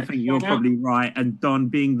 Chris, I think you're probably right. And Don,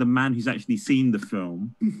 being the man who's actually seen the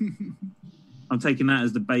film, I'm taking that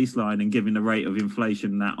as the baseline and giving the rate of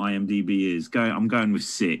inflation that IMDb is. I'm going with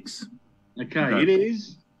 6. Okay, it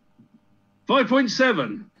is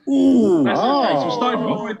 5.7. Ooh, that's okay. So starting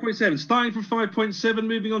from 5.7. Starting from 5.7,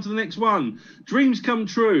 moving on to the next one. Dreams Come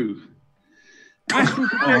True. Astral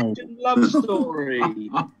Projection Love Story.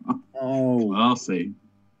 I'll see.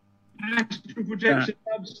 Astral Projection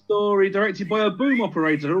Love Story, directed by a boom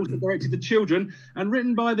operator who also directed The Children, and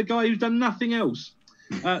written by the guy who's done nothing else.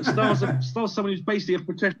 Stars someone who's basically a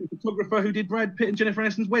professional photographer who did Brad Pitt and Jennifer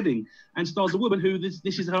Aniston's wedding, and stars a woman who this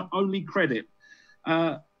is her only credit.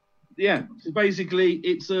 Yeah, so basically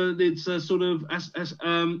it's a sort of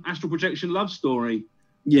astral projection love story.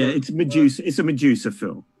 Yeah, it's Medusa. It's a Medusa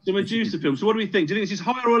film. It's a Medusa film. So what do we think? Do you think this is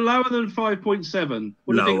higher or lower than 5.7?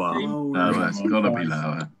 Lower. Lower. It's got to be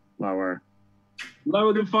lower. Lower.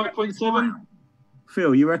 Lower than 5.7?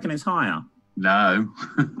 Phil, you reckon it's higher? No,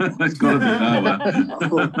 it's got to be lower.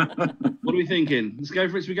 What are we thinking? Let's go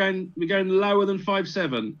for it. So we're going lower than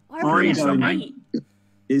 5.7.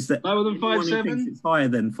 Is that lower than 5.7? It's higher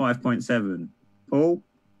than 5.7. Paul?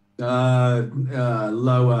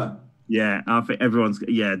 Lower. Yeah, I think everyone's.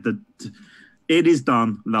 Yeah, it is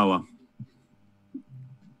done lower.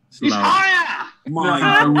 It's higher.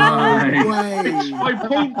 My way.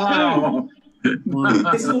 5.2.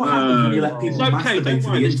 This is what happens when you let people masturbate don't to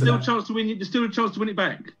worry. the There's still a chance to win. There's still a chance to win it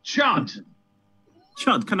back. Chud.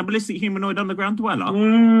 Chud, cannibalistic humanoid underground dweller.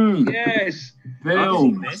 Yes.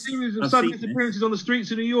 A series of sudden disappearances on the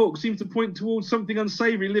streets of New York seems to point towards something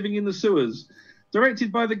unsavory living in the sewers.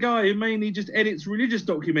 Directed by the guy who mainly just edits religious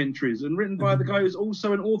documentaries, and written by the guy who's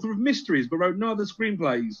also an author of mysteries but wrote no other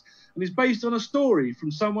screenplays, and is based on a story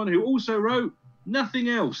from someone who also wrote nothing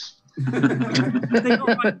else. John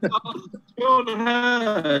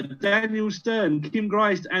Hurd, Daniel Stern, Kim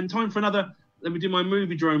Greist, and time for another. Let me do my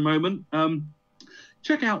movie drone moment.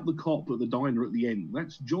 Check out the cop at the diner at the end.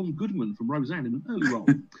 That's John Goodman from Roseanne in an early role.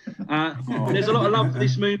 There's a lot of love for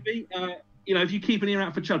this movie. If you keep an ear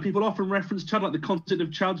out for Chud, people often reference Chud, like the concept of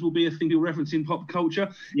Chuds will be a thing you'll reference in pop culture.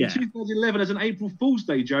 Yeah. In 2011, as an April Fool's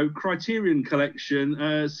Day joke, Criterion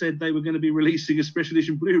Collection said they were going to be releasing a special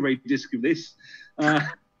edition Blu-ray disc of this.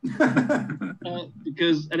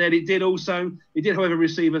 Because and then it did however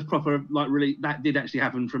receive a proper release. That did actually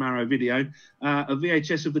happen from Arrow Video. A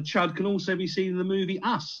VHS of the Chud can also be seen in the movie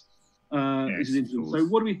Us. Yes, so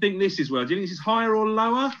what do we think this is? Do you think this is higher or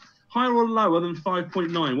lower? Higher or lower than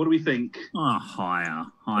 5.9? What do we think? Higher.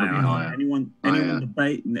 Higher. Anyone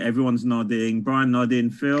debate? Everyone's nodding. Brian nodding.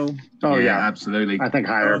 Phil? Oh yeah, absolutely. I think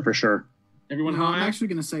higher for sure. Everyone No, higher? I'm actually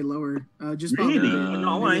going to say lower. Just Really?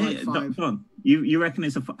 maybe 5. Don, you reckon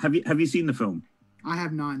it's a? Have you seen the film? I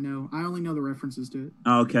have not. No, I only know the references to it.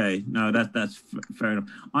 Okay, no, that's fair enough.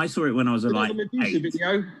 I saw it when I was like Medusa 8.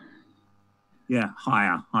 video. Yeah,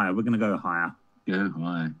 higher. We're gonna go higher. Go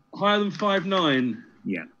higher. Higher than 5.9.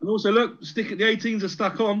 Yeah. And also, look, the 18s are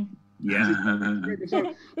stuck on. Yeah.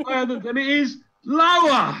 Higher than, and it is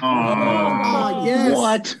lower. Oh, yes.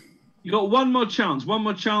 What? You got one more chance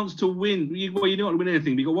to win. You don't want to win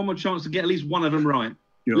anything, but you got one more chance to get at least one of them right.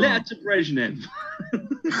 Sure. Letter to Brezhnev.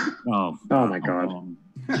 Oh my God.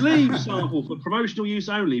 Sleeve sample for promotional use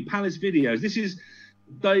only. Palace Videos. This is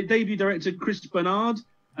debut director Chris Bernard.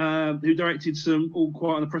 who directed some All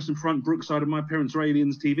Quiet on the Preston Front, Brookside, and My Parents Are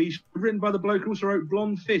Aliens TV show, written by the bloke who also wrote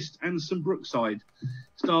Blonde Fist and some Brookside.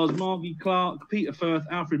 Stars Margie Clark, Peter Firth,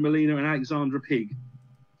 Alfred Molina, and Alexandra Pigg.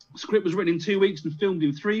 Script was written in 2 weeks and filmed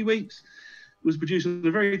in 3 weeks. Was produced on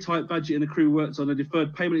a very tight budget, and the crew worked on a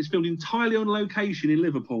deferred payment. It's filmed entirely on location in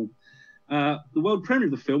Liverpool. The world premiere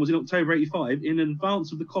of the film was in October '85, in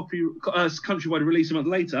advance of the countrywide release a month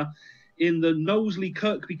later, in the Knowsley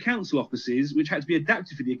Kirkby Council offices, which had to be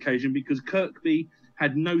adapted for the occasion because Kirkby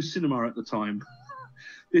had no cinema at the time.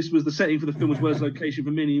 This was the setting for the film as well as location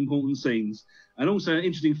for many important scenes. And also, an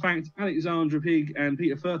interesting fact, Alexandra Pigg and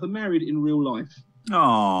Peter Firth are married in real life.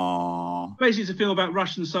 Aww. Basically, it's a film about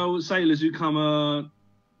Russian sailors who come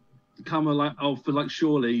for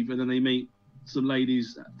shore leave, and then they meet some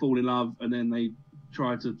ladies, fall in love, and then they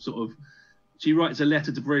try to sort of. She writes a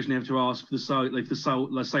letter to Brezhnev to ask if the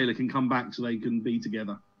sailor can come back so they can be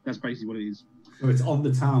together. That's basically what it is. So it's on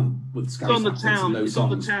the town with Sky. It's on the town. It's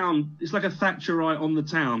on the town. It's like a Thatcherite on the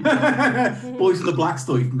town. Boys in the Black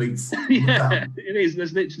Stuff meets. Yeah, it is.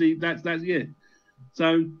 That's literally that's yeah.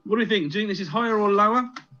 So, what do we think? Do you think this is higher or lower?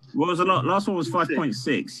 What was the last one? Was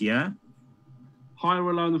 5.6? Yeah. Higher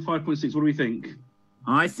or lower than 5.6? What do we think?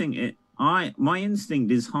 I think my instinct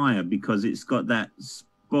is higher because it's got that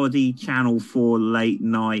spotty Channel 4 late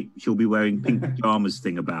night. She'll be wearing pink pajamas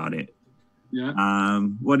thing about it. Yeah.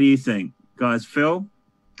 What do you think, guys? Phil?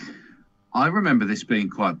 I remember this being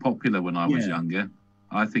quite popular when I was younger.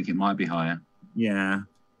 I think it might be higher. Yeah.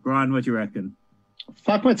 Brian, what do you reckon?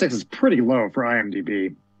 5.6 is pretty low for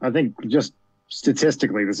IMDb. I think just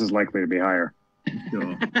statistically, this is likely to be higher.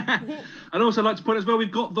 Sure. And also, I'd like to point out as well, we've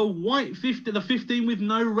got the white 50, the 15 with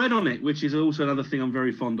no red on it, which is also another thing I'm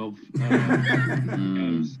very fond of.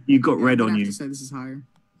 You got red on you. To say this is higher.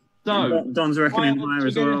 So, Don's reckoning higher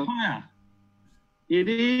as well. Higher. It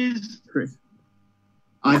is. Chris.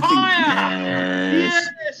 I think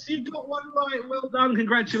Yes, you got one right. Well done.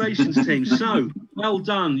 Congratulations, team. So, well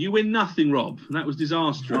done. You win nothing, Rob. That was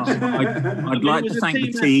disastrous. I'd like to thank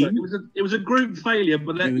the team. It was a group failure,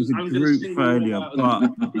 but it was a group failure.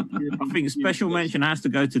 But I think special mention has to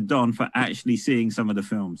go to Don for actually seeing some of the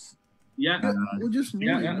films. Yeah, that's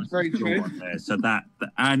very true. So that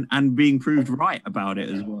and being proved right about it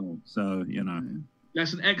as well. So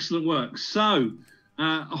that's an excellent work. So.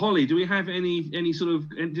 Holly, do we have any sort of?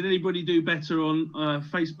 Did anybody do better on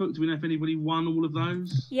Facebook? Do we know if anybody won all of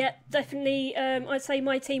those? Yeah, definitely. I'd say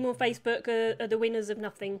my team on Facebook are the winners of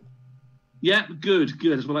nothing. Yeah, good.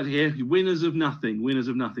 That's what I like to hear. Winners of nothing.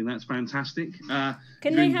 That's fantastic.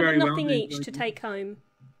 Can they have nothing each to take home?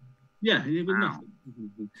 Yeah, with nothing.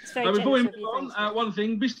 Before we move on, one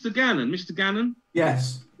thing, Mr. Gannon.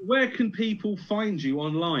 Yes. Where can people find you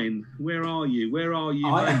online? Where are you?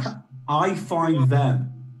 I find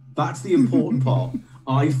them. That's the important part.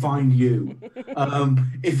 I find you.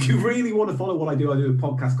 If you really want to follow what I do a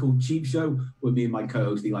podcast called Cheap Show with me and my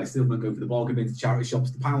co-host Eli Stillman. Go for the bargain bins, charity shops,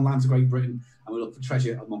 the Poundlands of Great Britain, and we look for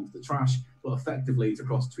treasure amongst the trash. But effectively, it's a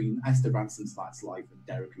cross between Esther Branson's That's Life and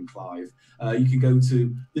Derek and Clive. You can go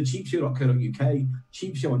to thecheapshow.co.uk,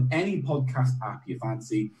 Cheap Show on any podcast app you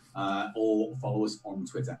fancy, or follow us on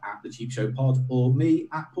Twitter at The Cheap Show Pod, or me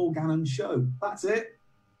at Paul Gannon Show. That's it.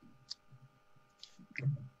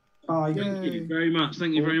 Bye. Thank you very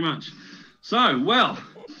much. So, well,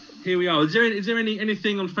 here we are. Is there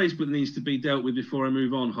anything on Facebook that needs to be dealt with before I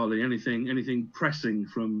move on, Holly? Anything pressing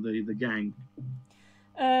from the gang?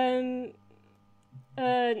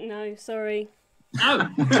 No, sorry. Oh.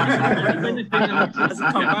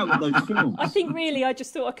 I think really I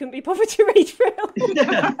just thought I couldn't be bothered to read through.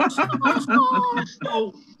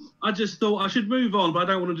 I just thought I should move on, but I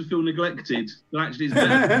don't want them to feel neglected. But actually, it's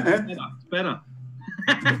better. It's better.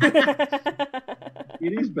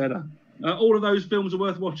 It is better. All of those films are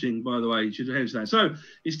worth watching, by the way. Should I say? So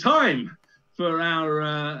it's time for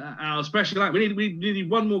our special act. We need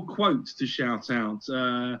one more quote to shout out.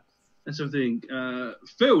 Let's have a think.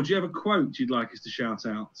 Phil, do you have a quote you'd like us to shout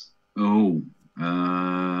out? Oh,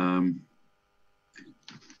 no.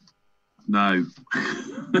 No.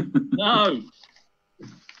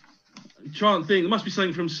 Try and think. There must be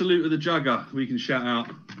something from Salute of the Jugger we can shout out.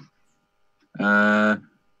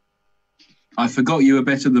 I forgot you were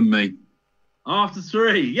better than me. After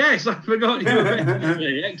 3. Yes, I forgot you were better than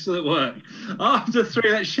me. Excellent work. After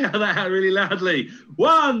 3, let's shout that out really loudly.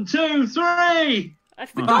 1, 2, 3. I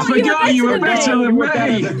forgot you were better than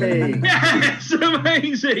me. Yes,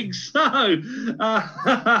 amazing. So,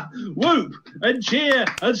 whoop and cheer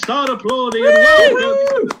and start applauding and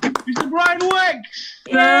welcome Mr. Brian Wecht.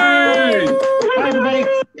 Yay! Hi, everybody.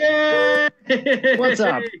 Yay! What's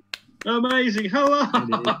up? Amazing. Hello.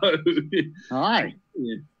 Hi.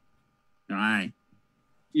 Yeah. Aye.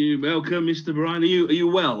 You welcome, Mr. Brian. Are you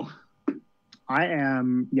well? I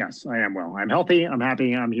am. Yes, I am well. I'm healthy. I'm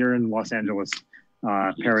happy. I'm here in Los Angeles.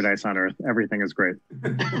 Paradise on earth. Everything is great.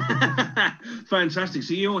 Fantastic.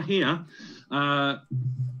 So you're here to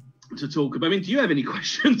talk about. I mean, do you have any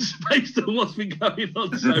questions based on what's been going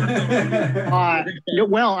on so far?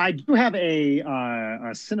 Well, I do have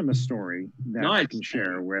a cinema story that I can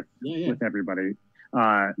share with everybody.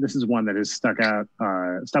 This is one that has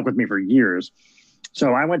stuck with me for years.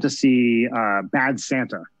 So I went to see Bad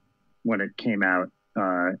Santa when it came out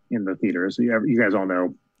in the theaters. You guys all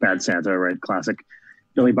know Bad Santa, right? Classic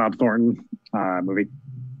Billy Bob Thornton movie.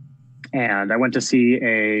 And I went to see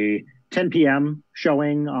a 10 p.m.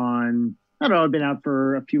 showing on, I don't know, I'd been out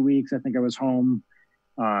for a few weeks. I think I was home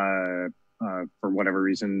for whatever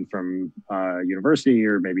reason from university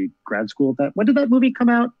or maybe grad school. When did that movie come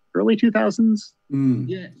out? Early 2000s?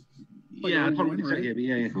 Yeah. Yeah, probably right?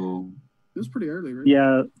 Yeah. Cool. It was pretty early, right?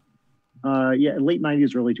 Yeah. Late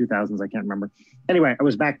 90s, early 2000s. I can't remember. Anyway, I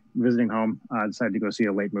was back visiting home. Decided to go see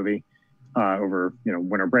a late movie over,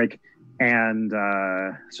 winter break. And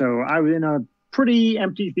so I was in a pretty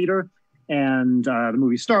empty theater, and the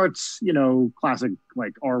movie starts, classic,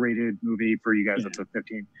 like R-rated movie for you guys. That's a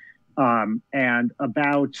 15. And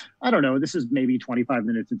about, I don't know, this is maybe 25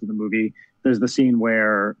 minutes into the movie. There's the scene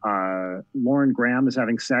where Lauren Graham is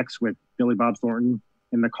having sex with Billy Bob Thornton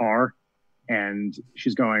in the car. And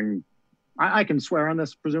she's going, I can swear on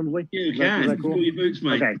this, presumably. You can. Is that cool? Your boots,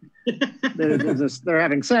 mate. Okay. They're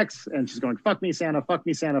having sex, and she's going, fuck me, Santa, fuck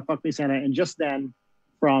me, Santa, fuck me, Santa. And just then,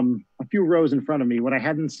 from a few rows in front of me, what I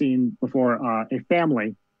hadn't seen before, a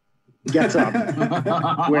family gets up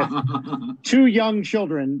with two young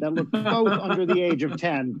children that look both under the age of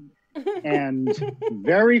 10, and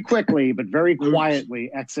very quickly, but very quietly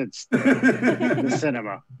exits the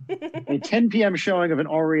cinema. A 10 p.m. showing of an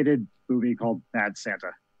R-rated movie called Bad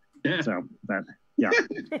Santa. Yeah. So that, yeah.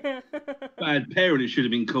 Bad Parent, it should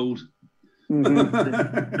have been called.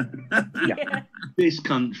 Mm-hmm. Yeah. This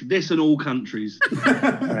country, this and all countries.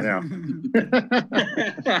 I know.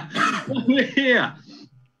 We're here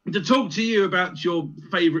to talk to you about your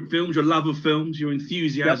favourite films, your love of films, your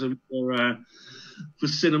enthusiasm for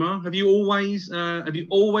cinema. Have you always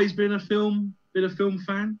been a film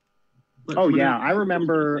fan? I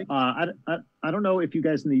remember. I don't know if you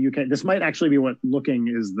guys in the UK. This might actually be what Looking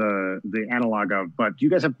is the analog of. But do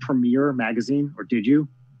you guys have Premiere magazine, or did you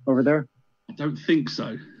over there? I don't think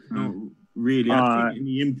so. No, really. I think in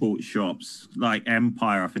the import shops, like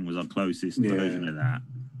Empire, I think was our closest version of that.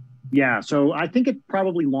 Yeah, so I think it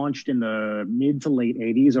probably launched in the mid to late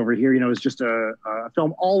 80s over here. It's just a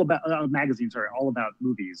film all about all about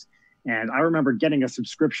movies. And I remember getting a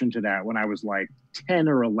subscription to that when I was like 10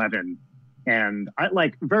 or 11. And I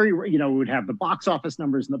it would have the box office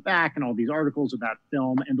numbers in the back and all these articles about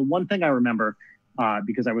film. And the one thing I remember,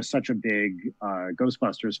 because I was such a big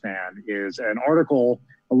Ghostbusters fan, is an article,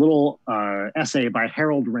 a little essay by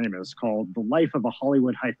Harold Ramis called The Life of a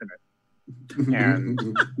Hollywood Hyphenate. And,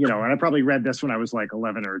 and I probably read this when I was like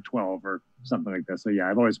 11 or 12 or something like this. So yeah,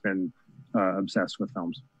 I've always been obsessed with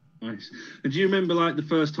films. Nice. And do you remember like the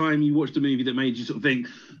first time you watched a movie that made you sort of think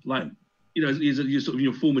like, you're sort of in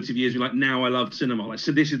your formative years, you're like, now I love cinema. Like,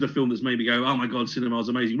 so this is the film that's made me go, oh my God, cinema is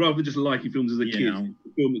amazing. Rather than just liking films as a kid, a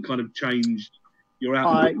film that kind of changed your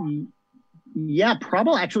outlook. Yeah,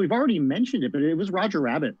 probably. Actually, we've already mentioned it, but it was Roger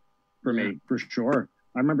Rabbit for me, for sure.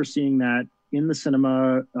 I remember seeing that in the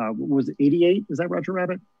cinema. Was it 88? Is that Roger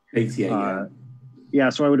Rabbit? 88, yeah,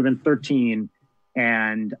 so I would have been 13.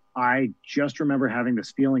 And I just remember having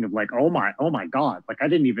this feeling of like, oh my God. Like, I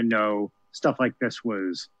didn't even know stuff like this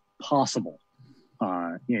was possible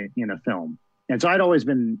in a film. And so I'd always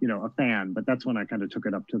been, a fan, but that's when I kind of took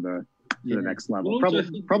it up to the next level. Well,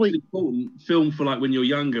 probably an important film for like when you're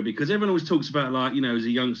younger, because everyone always talks about like, as a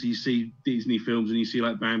youngster you see Disney films and you see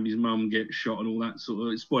like Bambi's mum get shot and all that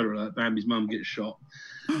sort of, spoiler alert, Bambi's mum gets shot.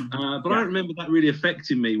 But I don't remember that really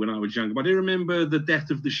affecting me when I was younger. But I do remember the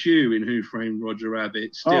death of the shoe in Who Framed Roger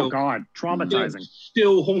Rabbit. Oh God, traumatizing. It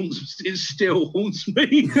still haunts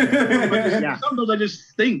me. Sometimes I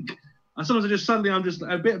just think. Sometimes I just suddenly, I'm just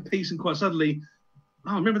a bit of peace, and quite suddenly,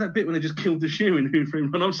 I remember that bit when they just killed the shoe in Who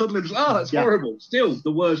Framed, and I'm suddenly just, that's horrible. Still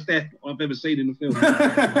the worst death I've ever seen in a film.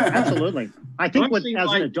 Absolutely. I think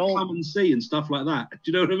as an adult, Come and See and stuff like that. Do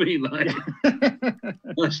you know what I mean? Like,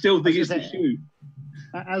 I still think it's the shoe.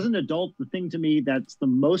 As an adult, the thing to me that's the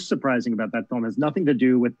most surprising about that film has nothing to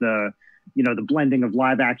do with the blending of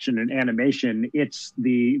live action and animation. It's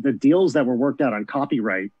the deals that were worked out on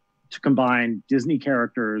copyright to combine Disney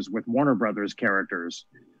characters with Warner Brothers characters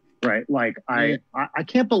right? Like I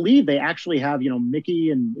can't believe they actually have, you know,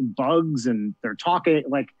 Mickey and Bugs and they're talking.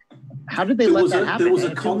 Like, how did they let that happen? There was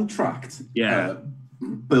a contract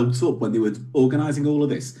built up when they were organising all of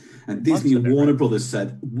this. And Disney and Warner Brothers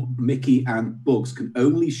said Mickey and Bugs can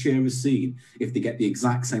only share a scene if they get the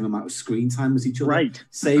exact same amount of screen time as each other. Right.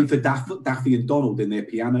 Same for Daffy and Donald in their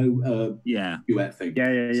piano duet thing.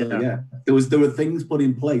 Yeah. There were things put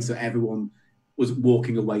in place so everyone was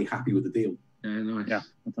walking away happy with the deal. Yeah, nice. Yeah,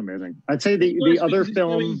 that's amazing. I'd say the other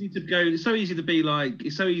film. So easy to go. It's so easy to be like.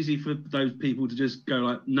 It's so easy for those people to just go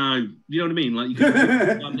like, no. You know what I mean? Like you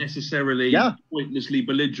can be unnecessarily, pointlessly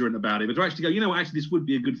belligerent about it, but to actually go, you know what? Actually, this would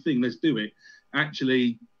be a good thing. Let's do it.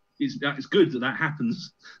 Actually, it's good that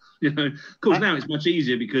happens. You know, of course, now it's much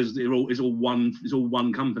easier because it's all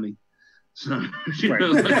one company. So you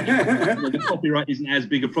know, like, the copyright isn't as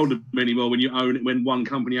big a problem anymore when you own it, when one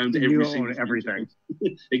company owns everything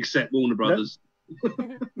except Warner Brothers.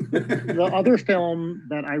 The other film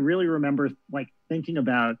that I really remember like thinking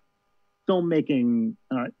about filmmaking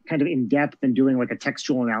kind of in depth and doing like a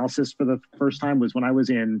textual analysis for the first time was when I was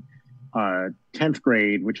in 10th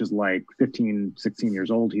grade, which is like 15, 16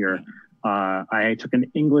 years old here. I took an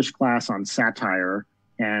English class on satire,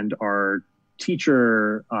 and our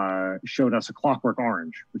teacher showed us A Clockwork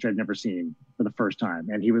Orange, which I'd never seen for the first time,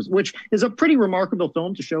 and which is a pretty remarkable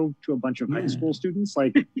film to show to a bunch of high school students.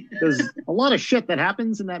 Like, there's a lot of shit that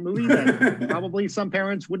happens in that movie that probably some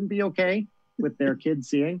parents wouldn't be okay with their kids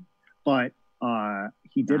seeing, but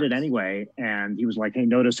he did it anyway, and he was like, "Hey,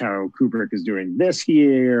 notice how Kubrick is doing this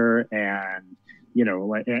here," and you know,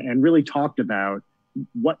 like, and really talked about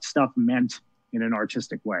what stuff meant in an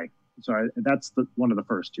artistic way. So that's one of the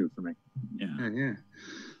first two for me. Yeah.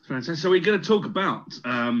 Fantastic. So we're going to talk about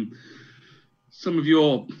some of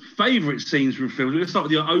your favourite scenes from films. We're going to start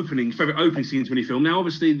with your favourite opening scenes from any film. Now,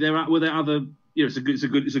 obviously, there are other. You know, it's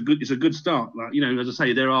a good start. Like, you know, as I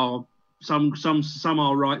say, there are some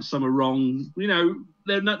are right, some are wrong. You know,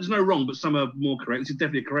 there's no wrong, but some are more correct. This is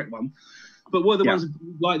definitely a correct one. But what are the ones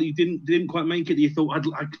like that you didn't quite make it? That you thought I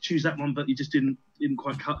could choose that one, but you just didn't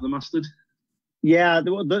quite cut the mustard. Yeah,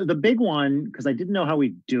 the big one, because I didn't know how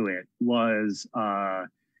we'd do it, was I'd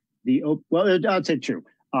say two.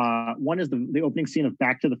 One is the opening scene of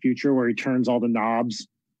Back to the Future, where he turns all the knobs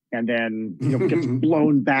and then gets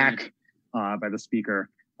blown back by the speaker.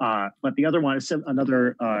 But the other one is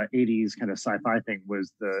another 80s kind of sci-fi thing,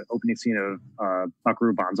 was the opening scene of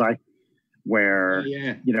Buckaroo Banzai, where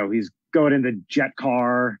he's going in the jet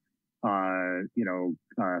car, through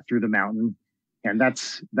the mountain. And that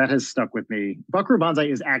has stuck with me. Buckaroo Banzai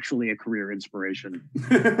is actually a career inspiration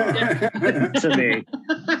to me.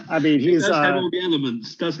 I mean, he's does have all the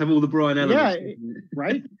elements. Does have all the Brian elements. Yeah,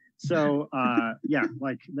 right. So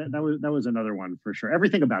like that was another one for sure.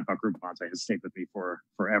 Everything about Buckaroo Banzai has stayed with me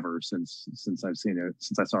forever since I've seen it,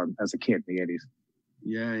 since I saw it as a kid in the 80s.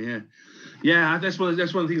 Yeah. That's one of the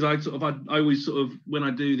things I always sort of, when I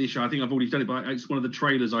do this show, I think I've already done it, but it's one of the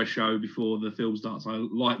trailers I show before the film starts. I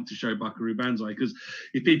like to show Buckaroo Banzai because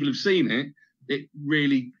if people have seen it, it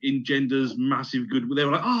really engenders massive good. They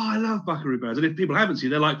were like, "Oh, I love Buckaroo Banzai." And if people haven't seen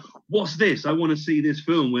it, they're like, "What's this? I want to see this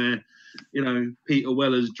film where." Peter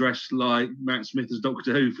Weller's dressed like Matt Smith as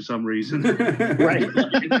Doctor Who for some reason, right?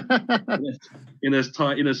 in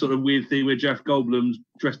a sort of weird thing where Jeff Goldblum's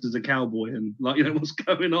dressed as a cowboy, and what's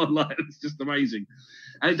going on? Like, it's just amazing,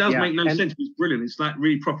 and it does make no sense. It's brilliant. It's like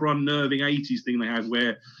really proper unnerving 80s thing they have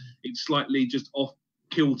where it's slightly just off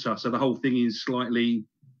kilter, so the whole thing is slightly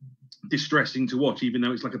distressing to watch, even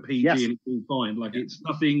though it's like a PG and it's all fine. Like, it's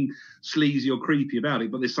nothing sleazy or creepy about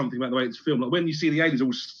it, but there's something about the way it's filmed. Like when you see the aliens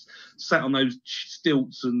all sat on those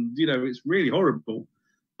stilts, and it's really horrible.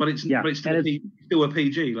 But it's still a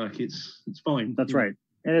PG. Like it's fine. That's right.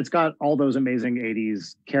 And it's got all those amazing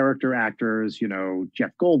 80s character actors.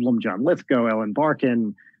 Jeff Goldblum, John Lithgow, Ellen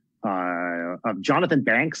Barkin, Jonathan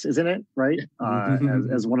Banks is in it, right?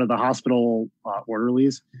 As one of the hospital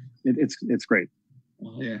orderlies. It's great.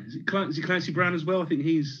 Oh, yeah. Is it Clancy Brown as well? I think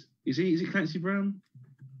is he Clancy Brown?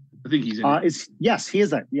 I think he's in it. Yes, he is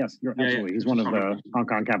that. Yes, you're absolutely. He's one of the Hong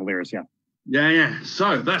Kong Cavaliers, Yeah.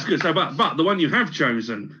 So that's good. So, but the one you have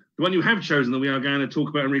chosen that we are going to talk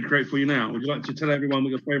about and recreate for you now, would you like to tell everyone what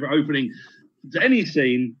your favourite opening to any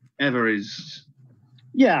scene ever is?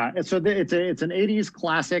 Yeah, so it's an 80s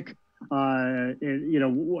classic. I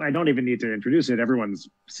don't even need to introduce it. Everyone's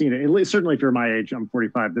seen it. At least, certainly if you're my age, I'm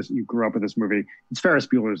 45. You grew up with this movie. It's Ferris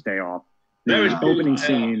Bueller's Day Off. The opening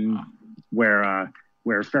scene where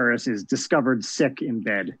Ferris is discovered sick in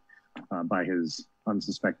bed by his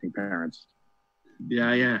unsuspecting parents.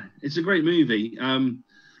 Yeah. It's a great movie. I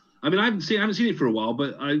haven't seen it for a while,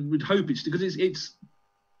 but I would hope it's because it's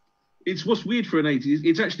it's what's weird for an 80s.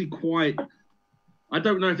 It's actually quite. I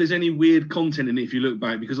don't know if there's any weird content in it if you look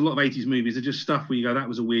back, because a lot of 80s movies are just stuff where you go, that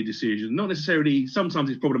was a weird decision. Not necessarily, sometimes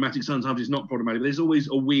it's problematic, sometimes it's not problematic, but there's always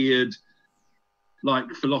a weird, like,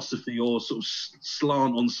 philosophy or sort of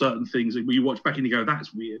slant on certain things where you watch back and you go,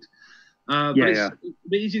 that's weird. But it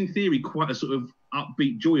is, in theory, quite a sort of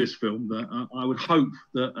upbeat, joyous film that I would hope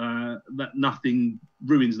that that nothing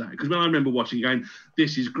ruins that. Because when I remember watching it going,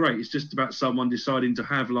 this is great, it's just about someone deciding to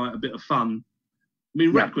have, like, a bit of fun. I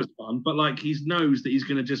mean, reckless fun, but like he knows that he's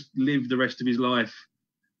going to just live the rest of his life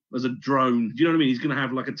as a drone. Do you know what I mean? He's going to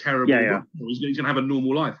have like a terrible. He's going to have a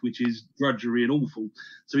normal life, which is drudgery and awful.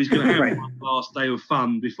 So he's going to have one last day of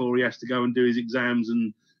fun before he has to go and do his exams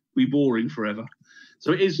and be boring forever.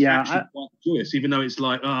 So it is actually quite joyous, even though it's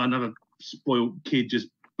like another spoiled kid just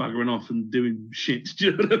buggering off and doing shit. Do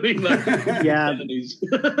you know what I mean? Like,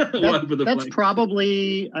 that's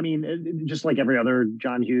probably, I mean, just like every other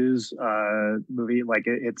John Hughes movie, like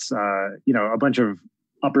it's you know, a bunch of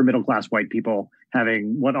upper middle class white people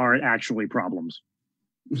having what aren't actually problems.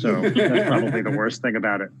 So that's probably the worst thing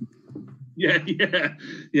about it. Yeah.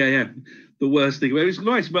 The worst thing. It was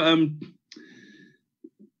nice, but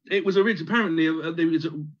it was apparently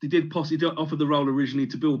they did offer the role originally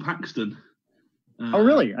to Bill Paxton. Oh,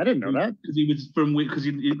 really? I didn't know that. Because he was because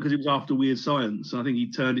it was after Weird Science. I think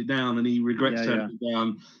he turned it down, and he regrets turning it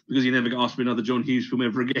down because he never got asked for another John Hughes film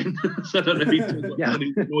ever again. So I don't know if he's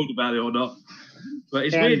annoyed about it or not. But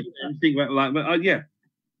it's weird to think about like, but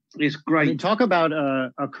it's great. I mean, talk about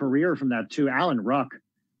a career from that too. Alan Ruck,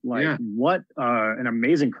 like what an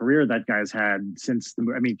amazing career that guy's had since.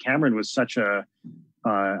 I mean, Cameron was such a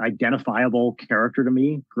identifiable character to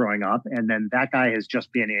me growing up, and then that guy has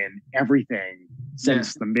just been in everything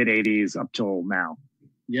since the mid 80s up till now.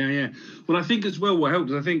 Well, I think as well what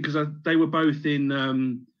helped, I think, because they were both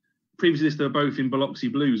in previously they were both in Biloxi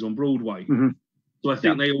Blues on Broadway. So I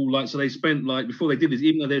think they all so they spent before they did this,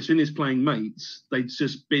 even though they're in this playing mates, they'd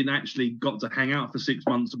just been actually got to hang out for 6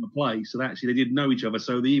 months on a play, so that they didn't know each other.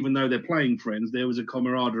 So even though they're playing friends, there was a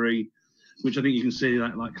camaraderie, which I think you can see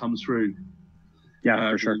that comes through.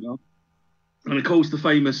 For sure. And of course, the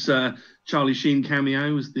famous Charlie Sheen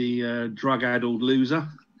cameo as the drug-addled loser.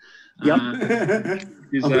 He had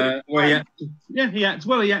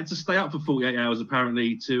to stay up for 48 hours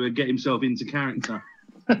apparently to get himself into character.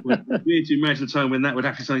 Weird to imagine a time when that would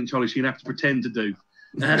have to be something Charlie Sheen have to pretend to do.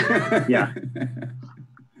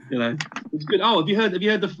 You know, it's good. Oh, have you heard?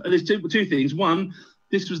 There's two things. One,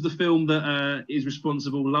 this was the film that is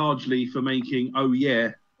responsible largely for making "Oh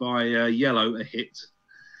Yeah" by Yellow a hit.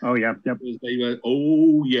 Oh yeah, They were,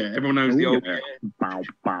 everyone knows the old bow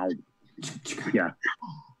bow. Yeah,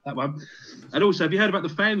 that one. And also, have you heard about the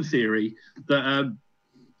fan theory that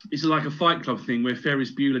it's like a Fight Club thing where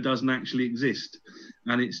Ferris Bueller doesn't actually exist,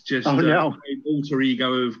 and it's just an alter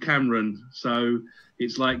ego of Cameron. So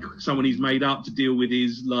it's like someone he's made up to deal with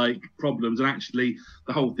his problems, and actually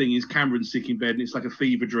the whole thing is Cameron's sick in bed, and it's like a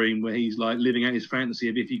fever dream where he's living out his fantasy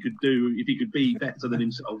of if he could be better than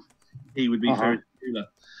himself, he would be Ferris Bueller.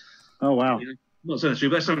 Oh wow! You know, not saying that's true,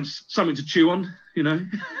 but that's something to chew on, you know.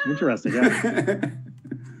 Interesting. Yeah.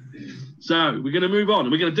 So we're going to move on,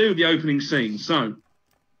 and we're going to do the opening scene. So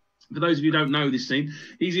for those of you who don't know this scene,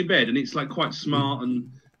 he's in bed, and it's quite smart and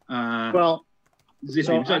So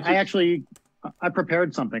I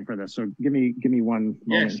prepared something for this, so give me one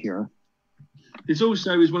moment here. This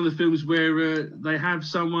also is one of the films where they have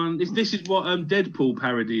someone. This is what Deadpool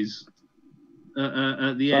parodies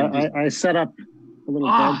at the end. I set up a little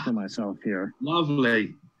bed for myself here.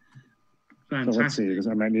 Lovely. Fantastic. So let's see, because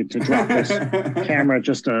I might need to drop this camera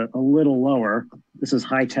just a little lower. This is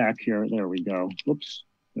high tech here. There we go. Whoops.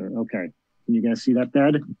 There. Okay. Can you guys see that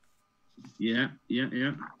bed? Yeah.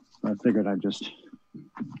 I figured I'd just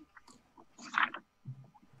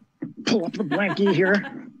pull up the blankie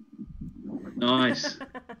here. Nice.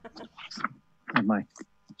 And my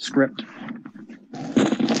script.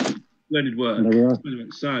 Splendid work.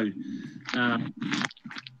 So,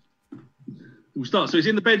 we'll start. So he's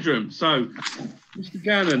in the bedroom. So, Mr.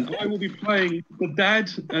 Gannon, I will be playing the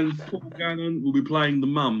dad, and Paul Gannon will be playing the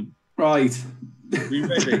mum. Right. Are you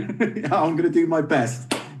ready? I'm going to do my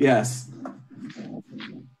best. Yes.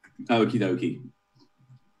 Okie dokie.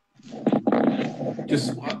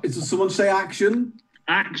 Just someone say action?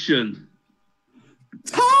 Action.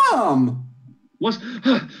 Tom! What's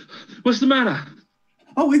the matter?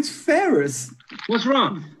 Oh, it's Ferris. What's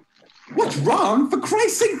wrong? What's wrong? For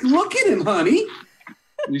Christ's sake, look at him, honey.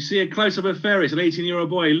 We see a close-up of Ferris, an 18-year-old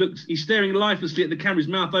boy. He's staring lifelessly at the camera, his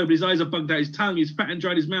mouth open, his eyes are bugged out, his tongue is fat and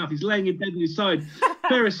dry in his mouth. He's laying in bed on his side.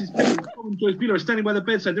 Ferris, his parents, Tom and Joyce Bueller, are standing by the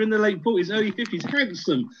bedside. They're in their late 40s, early 50s,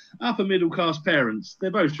 handsome, upper-middle-class parents. They're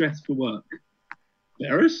both dressed for work.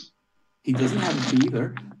 Ferris? He doesn't have a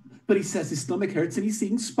fever, but he says his stomach hurts and he's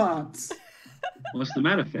seeing spots. What's the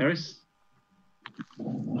matter, Ferris?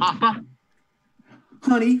 Papa?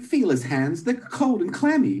 Honey, feel his hands. They're cold and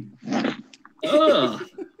clammy. Ugh.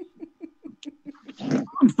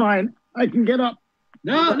 I'm fine. I can get up.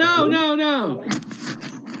 No.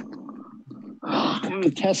 I have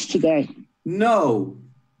a test today. No.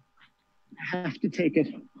 I have to take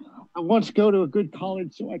it. I want to go to a good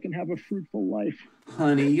college so I can have a fruitful life.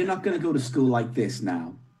 Honey, you're not going to go to school like this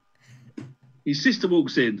now. His sister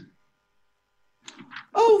walks in.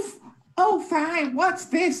 Oh, fine. What's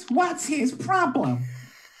this? What's his problem?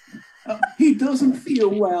 He doesn't feel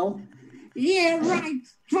well. Yeah, right.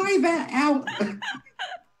 Dry that out.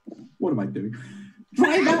 What am I doing?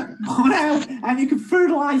 Dry that on out and you can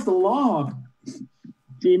fertilize the lawn.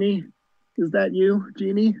 Jeannie, is that you,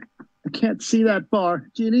 Jeannie? I can't see that bar.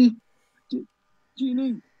 Jeannie?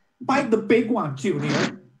 Jeannie? Bite the big one,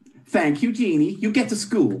 Junior. Thank you, Jeannie. You get to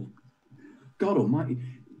school. God almighty.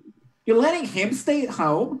 You're letting him stay at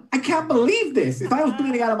home? I can't believe this. If I was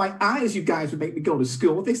bleeding out of my eyes, you guys would make me go to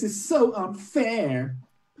school. This is so unfair.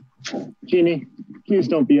 Jeannie, please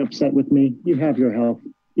don't be upset with me. You have your health.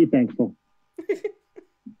 Be thankful.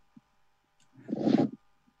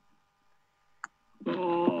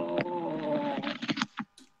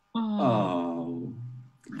 Oh.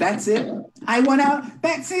 That's it? I want out.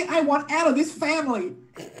 That's it. I want out of this family.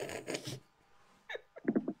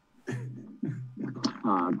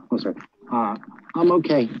 Sorry. I'm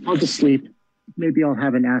okay. I'll just sleep. Maybe I'll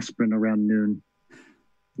have an aspirin around noon.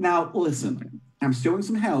 Now, listen. I'm showing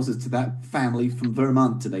some houses to that family from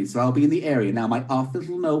Vermont today, so I'll be in the area. Now, my office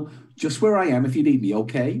will know just where I am if you need me,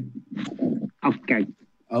 okay? Okay.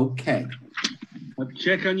 Okay. I'll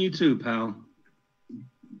check on you too, pal.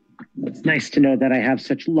 It's nice to know that I have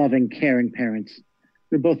such loving, caring parents.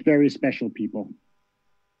 They're both very special people.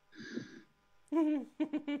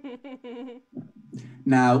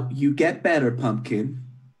 Now, you get better, Pumpkin.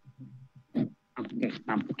 Okay,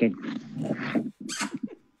 Pumpkin.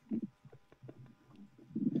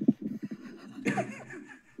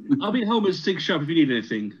 I'll be home at 6 sharp if you need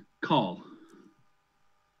anything. Call.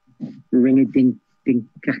 Ring a ding ding.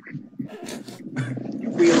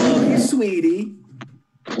 We love you, sweetie.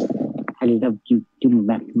 I love you too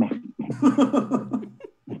much.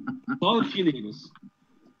 Call if you need us.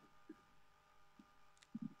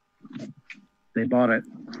 They bought it.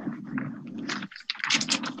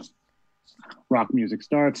 Rock music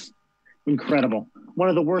starts. Incredible. One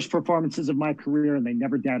of the worst performances of my career, and they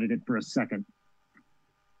never doubted it for a second.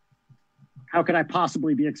 How could I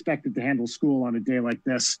possibly be expected to handle school on a day like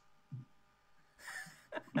this?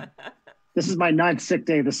 This is my 9th sick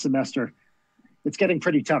day this semester. It's getting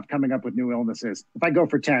pretty tough coming up with new illnesses. If I go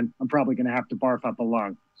for 10, I'm probably going to have to barf up a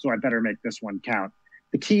lung, so I better make this one count.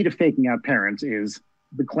 The key to faking out parents is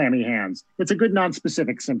the clammy hands. It's a good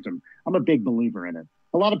non-specific symptom. I'm a big believer in it.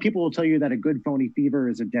 A lot of people will tell you that a good phony fever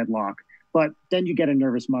is a deadlock, but then you get a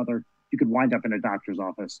nervous mother. You could wind up in a doctor's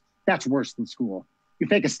office. That's worse than school. You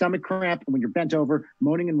fake a stomach cramp, and when you're bent over,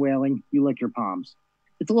 moaning and wailing, you lick your palms.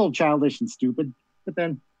 It's a little childish and stupid, but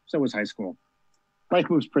then so is high school. Life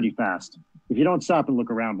moves pretty fast. If you don't stop and look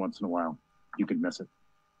around once in a while, you could miss it.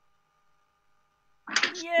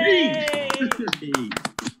 Yay!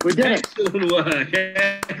 We did it. Excellent work.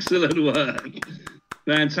 Excellent work.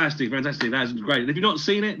 Fantastic. That's great. If you've not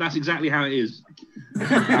seen it, that's exactly how it is.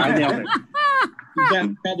 I nailed it.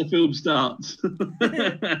 That's how the film starts.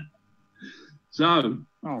 So,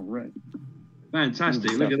 all right.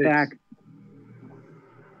 Fantastic. Look at this. Back.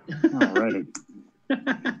 All righty.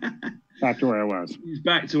 Back to where I was. He's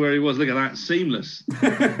back to where he was. Look at that. Seamless.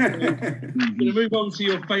 We're going to move on to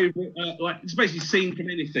your favourite, it's basically scene from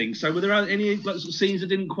anything. So were there any scenes that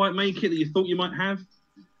didn't quite make it that you thought you might have?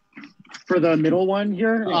 For the middle one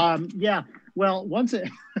here? Yeah. Yeah. Well, once it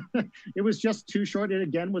was just too short. It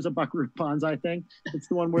again was a Buckaroo Banzai thing. It's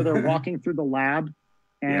the one where they're walking through the lab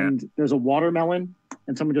and there's a watermelon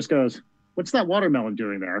and someone just goes, "What's that watermelon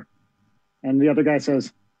doing there?" And the other guy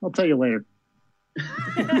says, "I'll tell you later."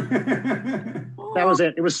 That was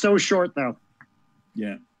it. It was so short though.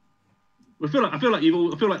 Yeah. I feel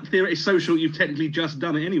like Theory is so short you've technically just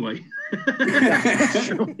done it anyway.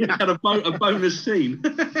 You had a bonus scene.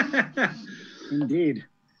 Indeed.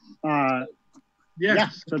 Yeah.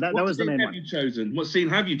 So that was the main one. What scene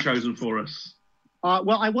have you chosen for us?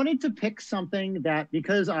 Well, I wanted to pick something that,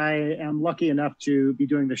 because I am lucky enough to be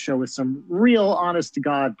doing the show with some real honest to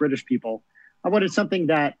God British people, I wanted something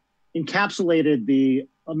that encapsulated the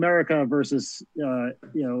America versus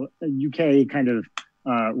UK kind of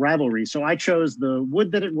rivalry. So I chose the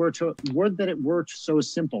 "Would that it were so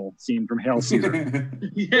simple" scene from Hail Caesar.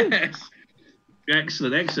 Yes,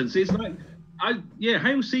 excellent. See, it's like,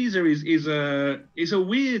 Hail Caesar is a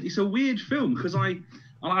weird film, because I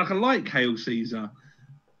like Hail Caesar.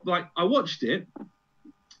 Like, I watched it,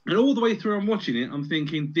 and all the way through I'm watching it, I'm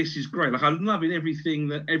thinking, this is great. Like, I'm loving everything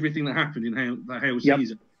that happened in Hail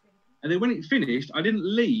Caesar. And then when it finished, I didn't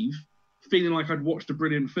leave feeling like I'd watched a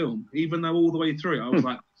brilliant film, even though all the way through it, I was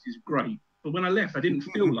like, this is great. But when I left, I didn't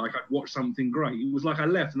feel like I'd watched something great. It was like I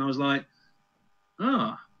left and I was like,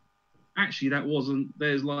 actually, doesn't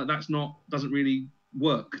really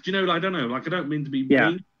work. Do you know, like, I don't know, like, I don't mean to be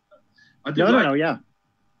mean. No.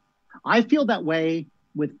 I feel that way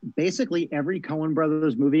with basically every Coen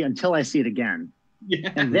Brothers movie until I see it again.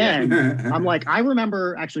 Yeah. And then I'm like, I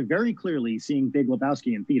remember actually very clearly seeing Big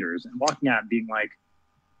Lebowski in theaters and walking out and being like,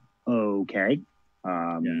 okay,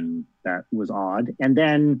 that was odd. And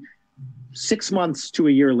then 6 months to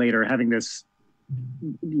a year later, having this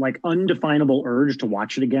like undefinable urge to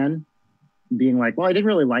watch it again, being like, well, I didn't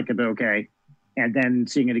really like it, but okay. And then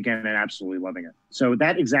seeing it again and absolutely loving it. So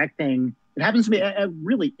that exact thing, it happens to me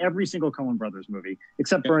really every single Coen Brothers movie,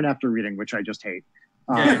 except Burn After Reading, which I just hate.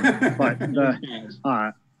 But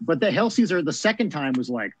the Hail Caesar the second time was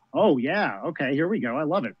like, oh yeah, okay, here we go. I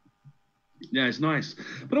love it. Yeah, it's nice.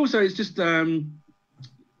 But also it's just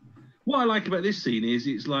what I like about this scene is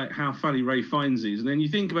it's like how funny Ray Fiennes is. And then you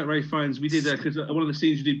think about Ray Fiennes, we did because one of the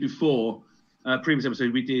scenes we did before previous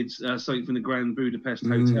episode, we did something from the Grand Budapest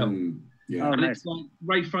Hotel. Yeah. And it's like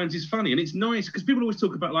Ray Fiennes is funny, and it's nice because people always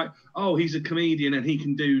talk about like, oh, he's a comedian and he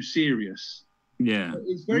can do serious. Yeah, but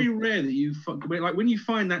it's very rare that you like when you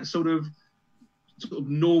find that sort of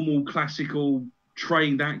normal classical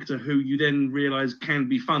trained actor who you then realise can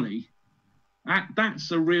be funny.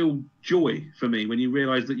 That's a real joy for me when you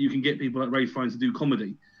realise that you can get people like Ray Fiennes to do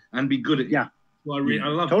comedy and be good at it. Yeah, well, I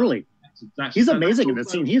love totally. He's amazing in that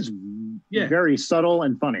scene. He's very subtle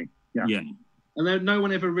and funny. Yeah. And no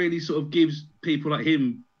one ever really sort of gives people like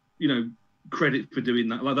him, credit for doing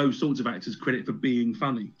that. Like those sorts of actors, credit for being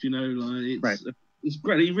funny. Do you know? Like it's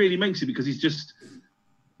great. He really makes it because he's just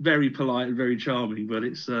very polite and very charming. But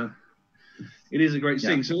it is a great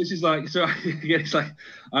scene. So this is like, it's like,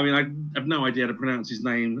 I mean, I have no idea how to pronounce his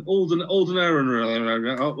name. Alden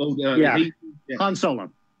Han Solo.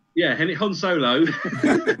 Yeah, Han Solo.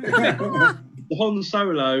 Han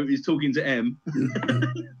Solo is talking to M.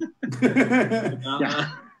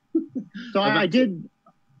 So I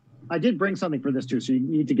did bring something for this too. So you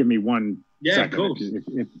need to give me one. Yeah, second, cool. If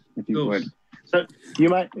you would. So you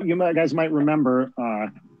guys might remember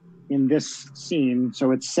in this scene.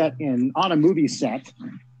 So it's set on a movie set,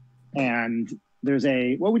 and there's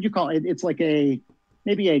what would you call it? It's like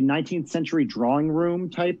maybe a 19th century drawing room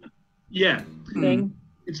type. thing.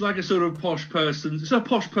 It's like a sort of posh person's. It's a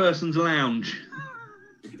posh person's lounge.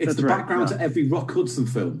 It's the background to every Rock Hudson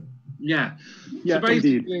film. Yeah. So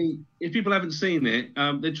basically, if people haven't seen it,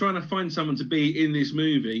 they're trying to find someone to be in this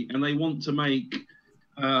movie, and they want to make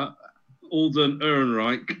Alden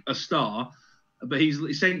Ehrenreich a star, but he's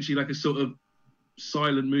essentially like a sort of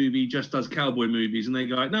silent movie, just does cowboy movies, and they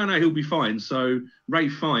go, no, he'll be fine. So Ray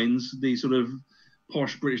Fiennes, the sort of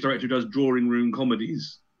posh British director who does drawing room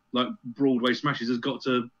comedies, like Broadway smashes, has got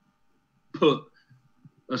to put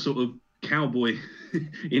a sort of cowboy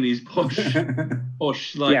in his posh like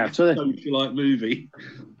socialite movie.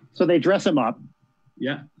 So they dress him up.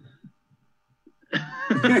 Yeah.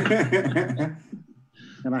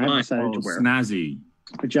 And I have decided to wear snazzy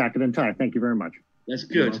a jacket and tie. Thank you very much. That's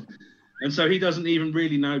good. And so he doesn't even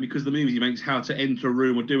really know, because the movie he makes, how to enter a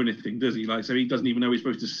room or do anything, does he? Like, so he doesn't even know he's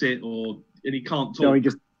supposed to sit, and he can't talk. No, he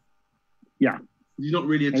just He's not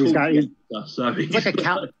really a he's talker. So he's like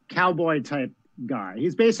a cowboy type guy.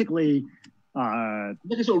 He's basically like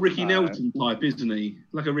a sort of Ricky Nelson type, isn't he?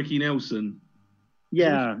 Like a Ricky Nelson.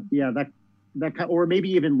 Yeah, that or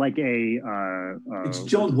maybe even like a. It's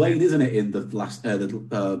John Wayne, isn't it? In the last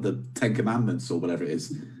the Ten Commandments or whatever it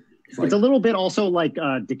is. It's a little bit also like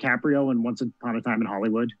DiCaprio in Once Upon a Time in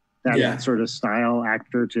Hollywood. That sort of style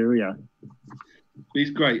actor too. Yeah.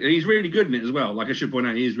 He's great. And he's really good in it as well. Like I should point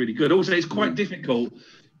out, he is really good. Also, it's quite difficult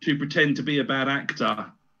to pretend to be a bad actor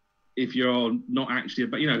if you're not actually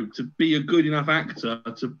to be a good enough actor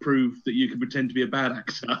to prove that you can pretend to be a bad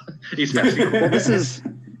actor. Well, this is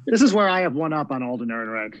This is where I have one up on Alden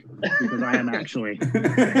Ehrenreich because I am actually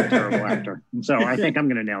a terrible actor. So I think I'm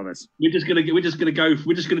going to nail this. We're just going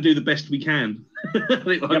to do the best we can.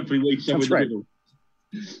 Hopefully we show in the middle.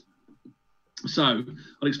 So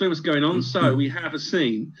I'll explain what's going on. So we have a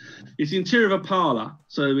scene. It's the interior of a parlour.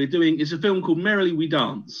 So it's a film called Merrily We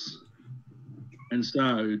Dance. And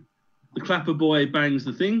so the clapper boy bangs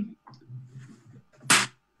the thing.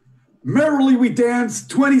 Merrily We Dance,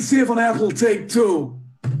 27 Apple, take 2.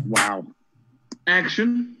 Wow.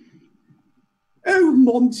 Action. Oh,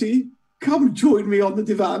 Monty, come join me on the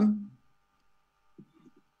divan.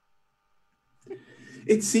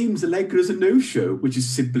 It seems like there's a no-show, which is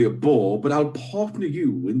simply a bore, but I'll partner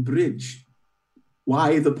you in bridge.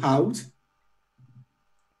 Why the pout?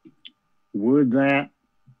 Would that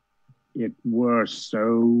it were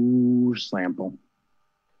so simple.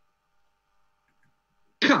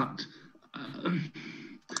 Cut.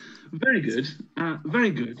 Very good.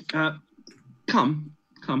 Very good. Come.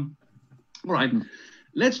 All right.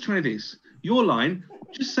 Let's try this. Your line,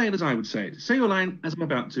 just say it as I would say it. Say your line as I'm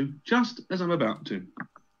about to, just as I'm about to.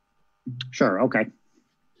 Sure, okay.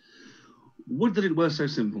 Would that it were so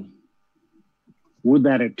simple. Would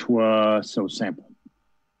that it were so simple.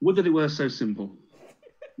 Would that it were so simple.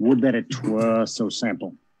 Would that it were so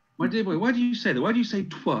simple. My dear boy, why do you say that? Why do you say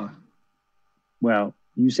twere? Well,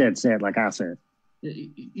 you said say it like I said.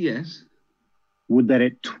 Yes. Would that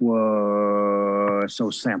it were so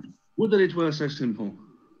simple. Would that it were so simple.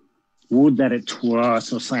 Would that it were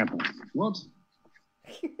so simple. What?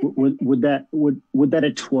 Would that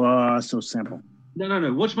it were so simple.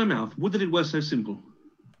 No. Watch my mouth. Would that it were so simple.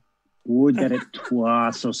 Would that it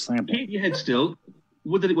were so simple. Keep your head still.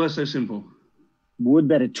 Would that it were so simple. Would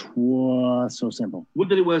that it were so simple. Would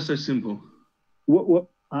that it were so simple.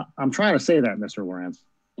 I'm trying to say that, Mr. Lawrence.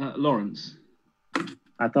 Lawrence.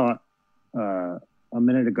 I thought a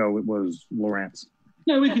minute ago it was Lawrence.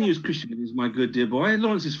 No, we can use Christian as my good dear boy.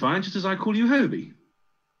 Lawrence is fine, just as I call you Hobie.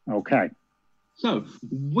 Okay. So,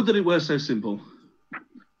 would that it were so simple.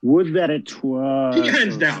 Would that it were... Keep your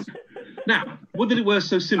hands down. Now, would that it were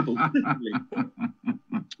so simple.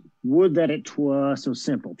 Would that it were so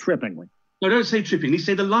simple. Trippingly. No, don't say trippingly.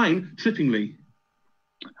 Say the line trippingly.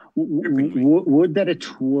 Would that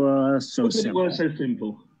it were so simple.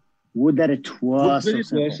 Would that it were so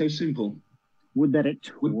simple. Would that it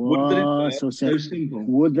were so simple. Would that it were so simple.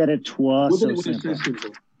 Would that it were so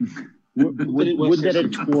simple. Would that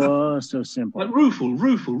it were so simple. Like rueful.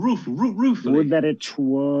 Would that it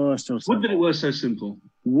were so simple. Would that it were so simple.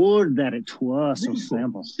 Would that it were so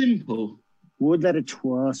simple. Simple. Would that it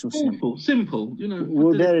were so simple. Simple. You know.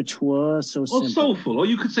 Would that it were so simple. Or soulful, or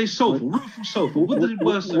you could say soulful. Rueful, soulful. Would that it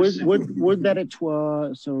were so simple. Would that it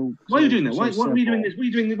were so. Why are you doing that? What are you doing this? What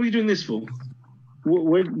are you doing this for?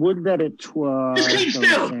 Would that it were. Just keep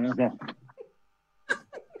still.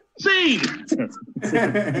 Scene.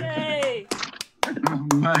 Yay!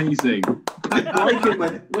 Amazing. Like it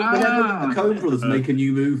whenever the Coen brothers make a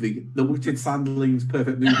new movie, the Richard Sandling's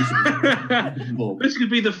perfect movie. This could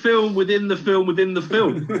be the film within the film within the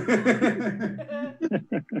film.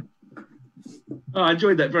 I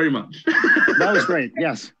enjoyed that very much. That was great.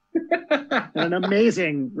 Yes. An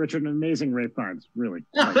amazing Rafe Fiennes, really.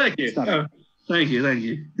 Thank you. Thank you.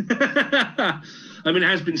 I mean, it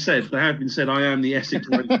has been said. I am the Essex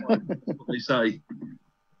Rafe Fiennes. That's what they say.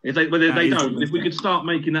 If they don't, if we could start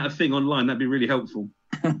making that a thing online, that'd be really helpful.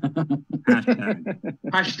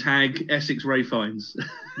 Hashtag Essex Rafe Fiennes.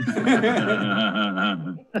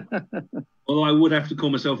 Although I would have to call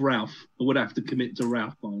myself Ralph. I would have to commit to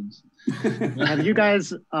Ralph Fiennes. Have you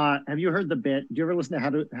guys? Have you heard the bit? Do you ever listen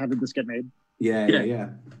to How Did This Get Made? Yeah.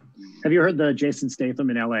 Have you heard the Jason Statham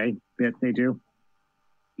in LA bit they do?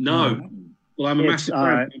 No. Well, I'm a massive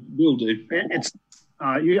fan. Will do.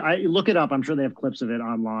 I look it up. I'm sure they have clips of it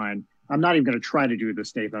online. I'm not even going to try to do the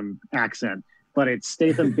Statham accent, but it's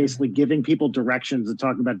Statham basically giving people directions and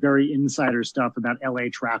talking about very insider stuff about LA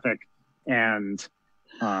traffic and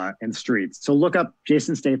streets. So look up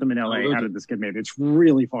Jason Statham in LA. How Did This Get Made? It's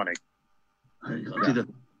really funny.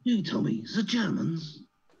 You tell me, the Germans.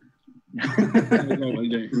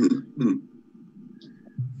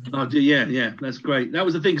 Oh, yeah, that's great. That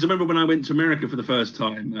was the thing, because I remember when I went to America for the first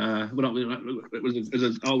time, it was as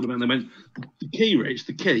an older man, they went, the key,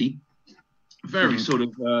 very sort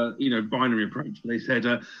of, binary approach. They said,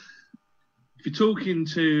 if you're talking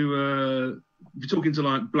to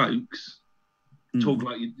like blokes, talk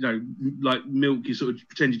like, like milk, you sort of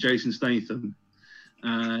pretend you're Jason Statham.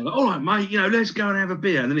 Like, all right, mate, let's go and have a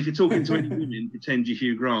beer. And then if you're talking to any women, pretend you're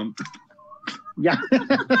Hugh Grant. Yeah.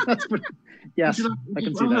 Yes, I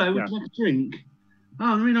can see that. Would you like a drink?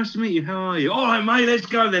 Oh, really nice to meet you. How are you? All right, mate, let's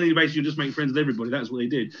go. Then he basically just make friends with everybody. That's what they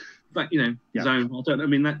did. But so I don't. I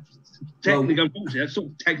mean, that technically, that's sort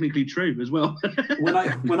of technically true as well. when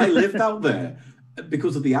I lived out there,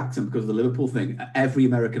 because of the accent, because of the Liverpool thing, every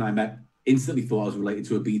American I met instantly thought I was related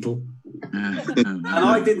to a Beatle. And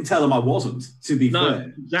I didn't tell them I wasn't, to be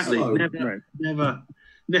fair. Exactly. So, never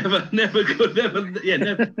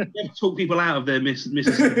talk people out of their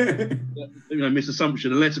misassumption,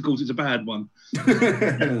 unless of course it's a bad one. If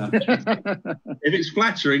it's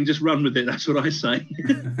flattering, just run with it. That's what I say.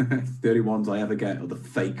 The only ones I ever get are the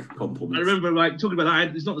fake compliments. I remember, talking about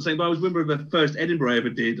that. It's not the same, but I remember the first Edinburgh I ever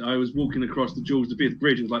did. I was walking across the George V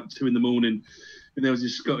Bridge. It was like 2 a.m, and there was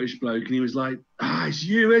this Scottish bloke, and he was like, "It's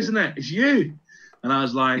you, isn't it? It's you." And I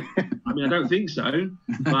was like, I mean, I don't think so.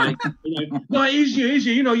 Like, no, it is you,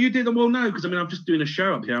 you did them. Well, no, because I mean, I'm just doing a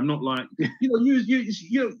show up here. I'm not like, have you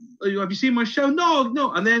seen my show?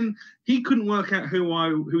 No. And then he couldn't work out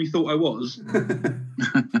who he thought I was. And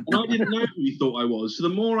I didn't know who he thought I was. So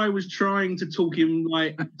the more I was trying to talk him,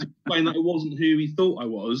 to explain that I wasn't who he thought I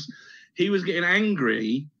was, he was getting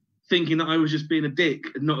angry, thinking that I was just being a dick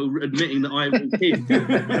and not admitting that I was him.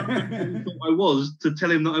 I thought I was, to tell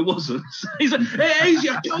him that I wasn't. So he's like, "It is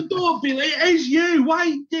you. Don't feel it. It is you.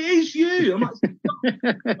 Wait, it is you." I'm like,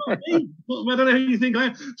 "Not me. I don't know who you think I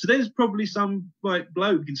am." So there's probably some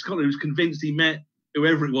bloke in Scotland who's convinced he met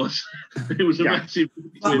whoever it was. It was a massive.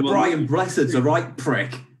 That Brian Blessed's a right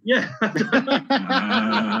prick. Yeah.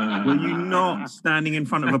 Were you not standing in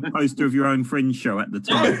front of a poster of your own Fringe show at the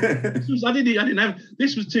time? I didn't have.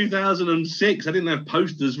 This was 2006. I didn't have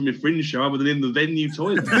posters from my Fringe show other than in the venue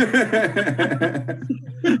toilet.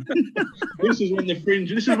 This is when the Fringe.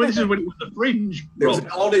 This is when it was the Fringe. It was an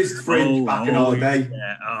honest Fringe back in our day.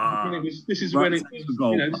 Yeah. This is when this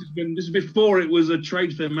is before it was a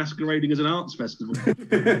trade fair masquerading as an arts festival.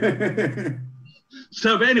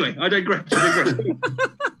 So, but anyway, I digress.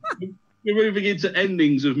 We're moving into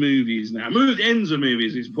endings of movies now. Ends of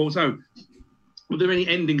movies is Paul. So, were there any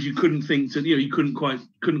endings you couldn't think to? You couldn't quite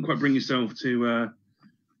bring yourself to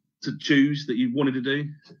choose that you wanted to do?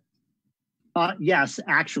 Yes,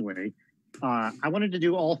 actually, I wanted to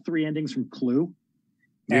do all 3 endings from Clue,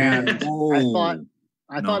 and I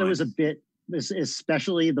thought it was a bit,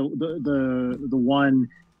 especially the one.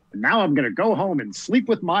 Now I'm going to go home and sleep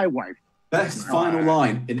with my wife. Best final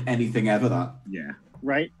line in anything ever, that. Yeah.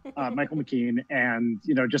 Right? Michael McKean, and,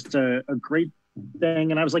 just a great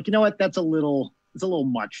thing. And I was like, you know what? It's a little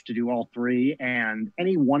much to do all 3. And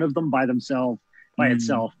any one of them by itself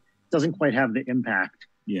doesn't quite have the impact.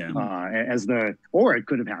 Yeah. Or it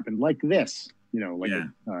could have happened like this, like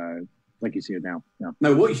you see it now. Yeah.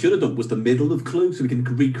 No, what you should have done was the middle of Clue, so we can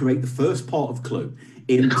recreate the first part of Clue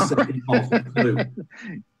in the second half of Clue.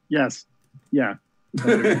 Yes. Yeah.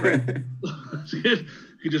 You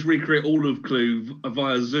could just recreate all of Clue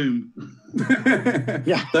via Zoom.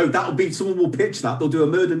 Yeah. No, that'll be, someone will pitch that. They'll do a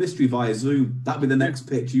murder mystery via Zoom. That'll be the next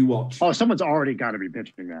pitch you watch. Oh, someone's already got to be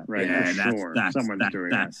pitching that, right? Yeah, someone's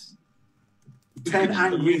doing that. 10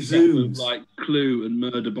 angry Zooms. Like Clue and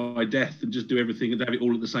Murder by Death, and just do everything and have it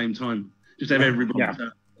all at the same time. Just have everybody. Yeah.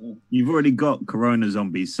 You've already got Corona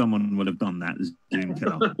zombies. Someone would have done that as Zoom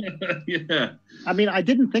killer. Yeah. I mean, I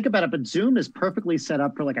didn't think about it, but Zoom is perfectly set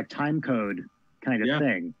up for like a time code kind of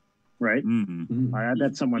thing, right? Mm-hmm. I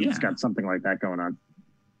bet someone's got something like that going on.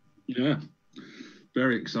 Yeah.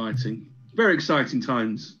 Very exciting. Very exciting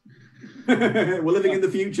times. We're living in the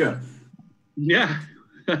future. Yeah.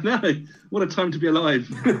 I know. What a time to be alive.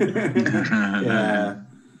 Yeah.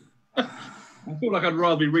 I feel like I'd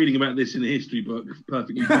rather be reading about this in a history book.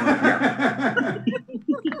 Perfectly fine.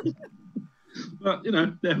 But,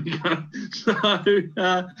 there we go. So,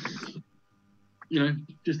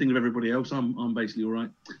 just think of everybody else. I'm basically all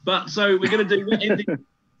right. But so we're going to do ending.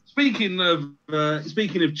 Speaking of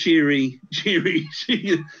cheery social.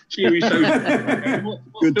 What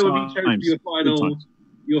film have you chosen for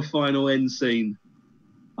your final end scene?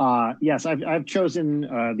 Yes, I've chosen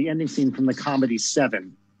the ending scene from the comedy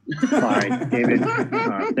Seven by David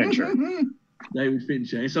Fincher. David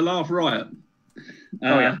Fincher. It's a laugh riot.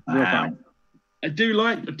 Real fun. I do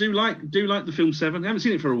like the film Seven. I haven't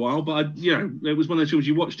seen it for a while, but it was one of those films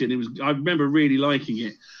you watched it, and I remember really liking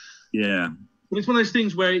it. Yeah. But it's one of those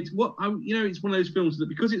things where it's one of those films that,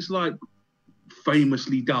 because it's like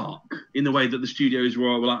famously dark in the way that the studios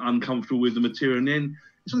were like uncomfortable with the material, and then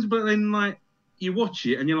but then like you watch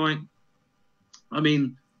it and you're like, I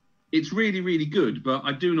mean, it's really, really good, but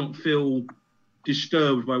I do not feel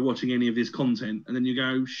disturbed by watching any of this content. And then you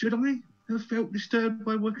go, should I have felt disturbed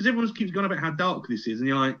by what? Because everyone keeps going about how dark this is, and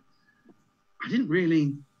you're like, I didn't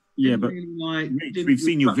really. Yeah, but we've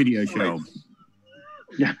seen your video show.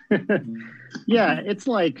 Yeah, yeah. It's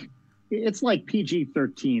like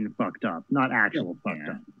PG-13 fucked up, not actual fucked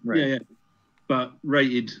up. Right. Yeah, yeah. But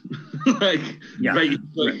rated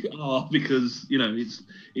rated R because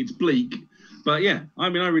it's bleak. But yeah, I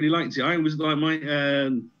mean, I really liked it. I was like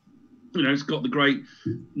it's got the great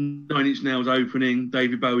 9 Inch Nails opening,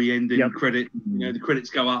 David Bowie ending, credit. The credits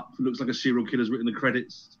go up. It looks like a serial killer's written the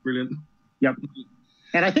credits. It's brilliant. Yep.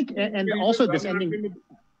 And I think, and also this ending.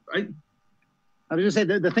 I was going to say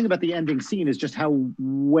the thing about the ending scene is just how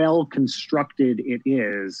well constructed it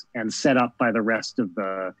is and set up by the rest of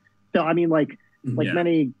the film. I mean, like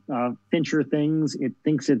many Fincher things, it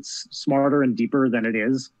thinks it's smarter and deeper than it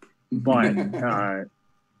is, but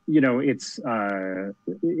you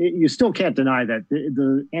still can't deny that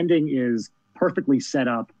the ending is perfectly set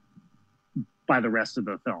up by the rest of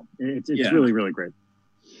the film. It's really, really great.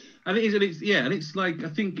 I think it's like, I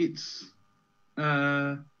think it's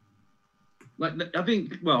well,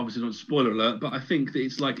 obviously not spoiler alert, but I think that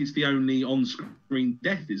it's the only on-screen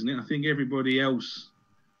death, isn't it? I think everybody else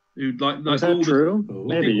who like is that true?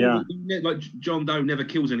 Maybe, yeah. Like John Doe never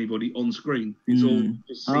kills anybody on screen. It's all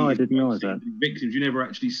just I didn't know that. Victims, you never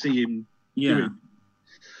actually see him. Yeah.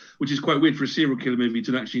 Which is quite weird for a serial killer movie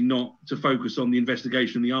to actually not to focus on the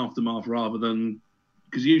investigation and the aftermath rather than,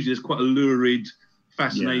 because usually there's quite a lurid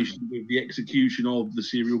fascination with the execution of the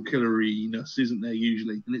serial killeriness, isn't there,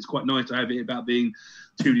 usually? And it's quite nice to have it about being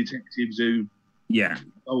two detectives who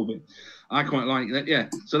solve it. I quite like that, yeah.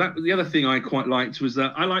 So that the other thing I quite liked was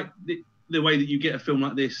that I like the way that you get a film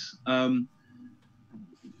like this,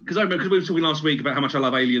 because we were talking last week about how much I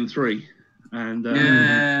love Alien 3. And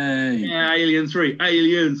Alien 3.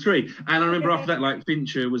 And I remember after that, like,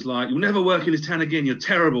 Fincher was like, "You'll never work in this town again. You're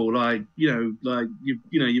terrible. Like, you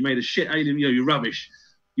made a shit alien. You're rubbish.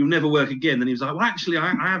 You'll never work again." Then he was like, "Well, actually,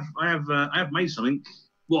 I have made something.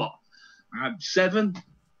 What? I have 7.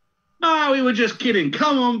 No, we were just kidding.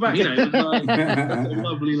 Come on back." It was like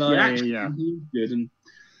lovely, like, good. And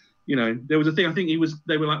there was a thing. I think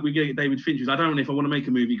they were like, "We get David Fincher. I don't know if I want to make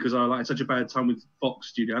a movie because I like such a bad time with Fox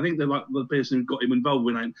Studio." I think they're like the person who got him involved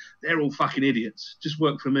with it. They're all fucking idiots. Just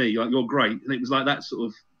work for me. Like, you're great. And it was like that sort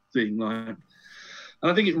of thing. Like,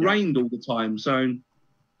 and I think it rained all the time. So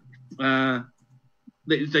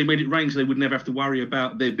they made it rain so they would never have to worry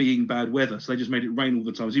about there being bad weather. So they just made it rain all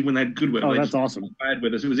the time. So even when they had good weather, that's awesome. Bad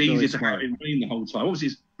weather. So it was easier to have it rain the whole time. Obviously,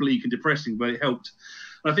 it's bleak and depressing, but it helped.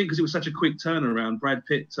 I think because it was such a quick turnaround, Brad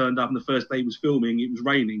Pitt turned up and the first day he was filming, it was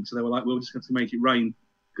raining. So they were like, "We're just going to make it rain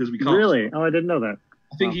because we can't." Really? Oh, I didn't know that.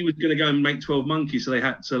 I think he was going to go and make 12 Monkeys. So they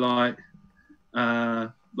had to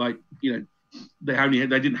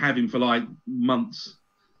they didn't have him for like months.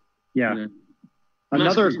 Yeah.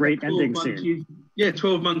 Another great ending scene. Yeah,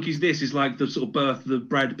 12 Monkeys. This is like the sort of birth of the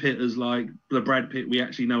Brad Pitt as like the Brad Pitt we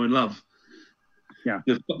actually know and love. Yeah.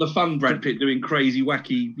 The fun Brad Pitt doing crazy,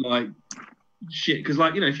 wacky, like, shit, because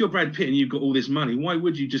if you're Brad Pitt and you've got all this money, why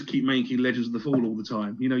would you just keep making Legends of the Fall all the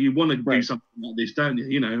time? You want to do something like this, don't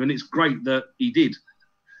you? And it's great that he did.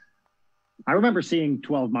 I remember seeing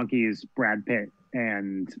 12 Monkeys, Brad Pitt,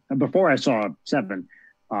 and before I saw 7,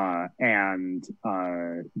 and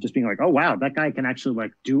just being like, "Oh wow, that guy can actually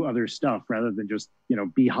like do other stuff rather than just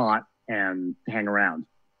be hot and hang around."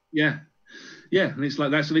 Yeah, and it's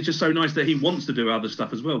like that. So it's just so nice that he wants to do other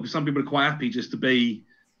stuff as well, because some people are quite happy just to be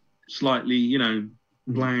slightly,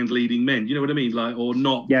 bland leading men. You know what I mean? Like, or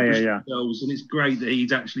not. Yeah. Girls, and it's great that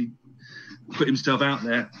he's actually put himself out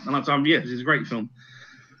there. And this is a great film.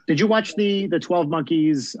 Did you watch the 12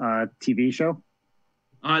 Monkeys TV show?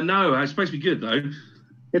 No, it's supposed to be good though.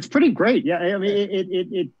 It's pretty great. Yeah, I mean,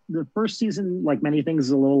 it the first season, like many things,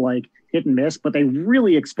 is a little like hit and miss, but they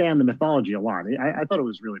really expand the mythology a lot. I thought it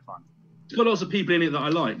was really fun. It's got lots of people in it that I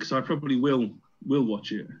like, so I probably will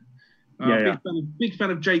watch it. Big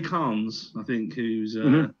fan of Jay Carnes, I think, who's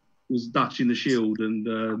was Dutch in The Shield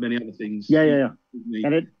and many other things. Yeah.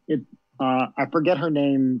 And I forget her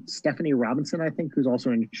name, Stephanie Robinson, I think, who's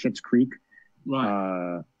also in Schitt's Creek.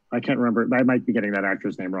 Right. I can't remember. I might be getting that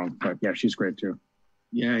actress name wrong, but yeah, she's great too.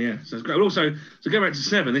 Yeah. So it's great. Also, so go back to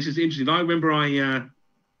 7. This is interesting. I remember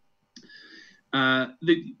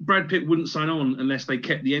Brad Pitt wouldn't sign on unless they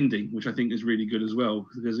kept the ending, which I think is really good as well,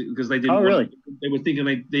 because they didn't. Oh, really? They were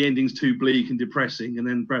thinking the ending's too bleak and depressing, and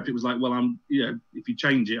then Brad Pitt was like, "Well, if you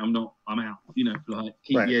change it, I'm out. Like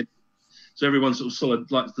keep the end." So everyone sort of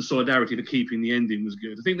the solidarity for keeping the ending was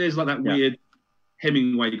good. I think there's like that weird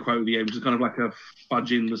Hemingway quote at the end, which is kind of like a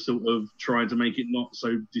fudging the sort of trying to make it not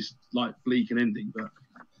so like bleak an ending, but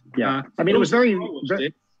I mean, it was very.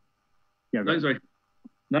 Yeah, sorry.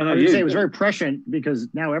 No, I would say it was very prescient because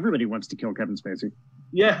now everybody wants to kill Kevin Spacey.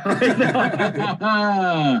 Yeah,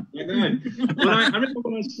 I I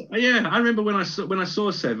remember when I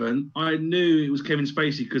saw Seven, I knew it was Kevin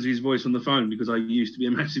Spacey because of his voice on the phone. Because I used to be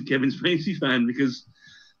a massive Kevin Spacey fan. Because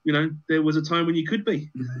there was a time when you could be.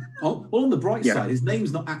 Well, on the bright side, his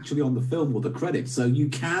name's not actually on the film or the credits, so you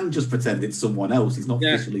can just pretend it's someone else. He's not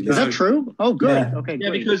officially listed. Is that true? Oh, good. Yeah. Okay, yeah,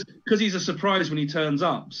 great. because he's a surprise when he turns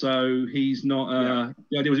up. So he's not.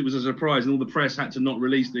 The idea was it was a surprise, and all the press had to not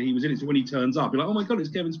release that he was in it. So when he turns up, you're like, oh my god, it's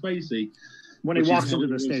Kevin Spacey. When he walks into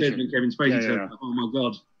the station, when Kevin Spacey turns up, oh my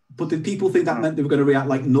god. But did people think that meant they were going to react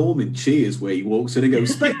like Norman Cheers, where he walks in and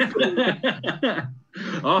goes,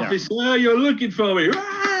 "Officer, you're looking for me."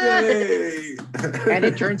 Yay! And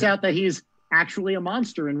it turns out that he's actually a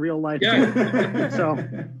monster in real life. Yeah. So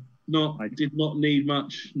did not need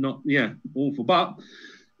much. Awful, but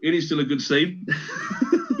it is still a good scene.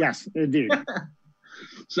 Yes, indeed.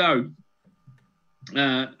 So,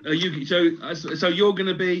 are you? So you're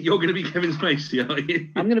gonna be Kevin Spacey, are you?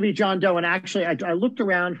 I'm gonna be John Doe, and actually, I looked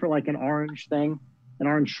around for like an orange thing, an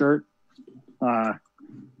orange shirt,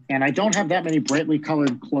 and I don't have that many brightly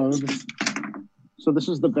colored clothes. So this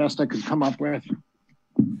is the best I could come up with.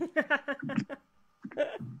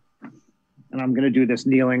 And I'm going to do this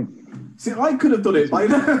kneeling. See, I could have done it by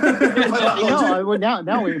now.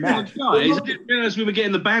 Now we match. Guys, I didn't realize we were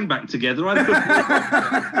getting the band back together.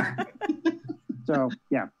 So,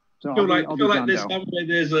 yeah. So I feel like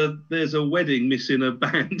there's a wedding missing a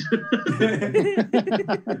band.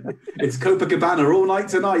 It's Copacabana all night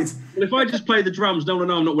tonight. Well, if I just play the drums, no one will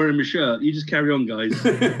know I'm not wearing my shirt. You just carry on, guys.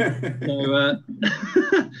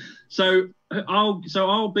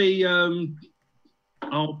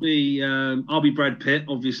 I'll be Brad Pitt,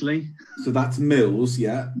 obviously. So that's Mills,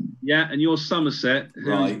 yeah. Yeah, and you're Somerset,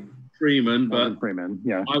 right? Freeman, but Freeman,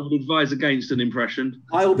 yeah. I would advise against an impression.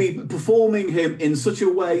 I will be performing him in such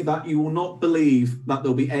a way that you will not believe that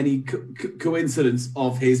there'll be any coincidence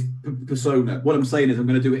of his persona. What I'm saying is I'm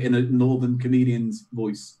going to do it in a northern comedian's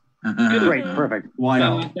voice. Great, perfect. Why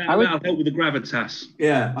not? That'll help with the gravitas.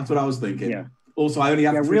 Yeah, that's what I was thinking. Yeah. Also, I only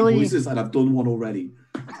have three voices and I've done one already.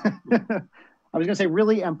 I was going to say,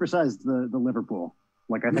 really emphasize the Liverpool.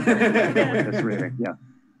 Like, I think that's with this reading. Yeah.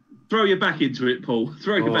 Throw your back into it, Paul.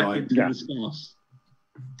 Throw your back into the stars.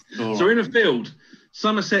 So we're in a field.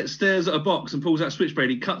 Somerset stares at a box and pulls out a switchblade.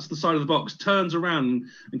 He cuts the side of the box, turns around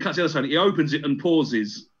and cuts the other side. He opens it and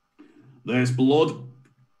pauses. There's blood.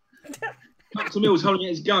 Cut to Mills holding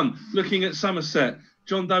his gun, looking at Somerset.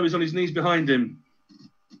 John Doe is on his knees behind him.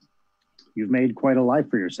 You've made quite a life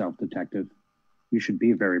for yourself, detective. You should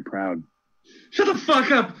be very proud. Shut the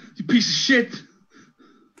fuck up, you piece of shit!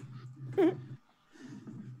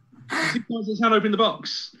 He pulls his hand open the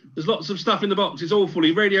box. There's lots of stuff in the box. It's awful.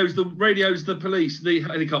 He radios the police, the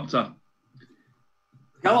helicopter.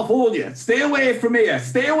 California, stay away from here.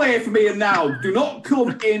 Stay away from here now. Do not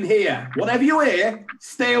come in here. Whatever you hear,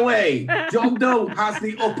 stay away. John Doe has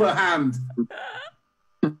the upper hand.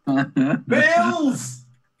 Bills!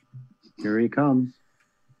 Here he comes.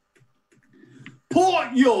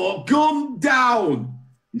 Put your gun down.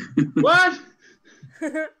 What?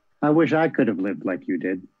 I wish I could have lived like you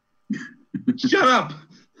did. Shut up.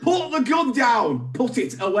 Put the gun down. Put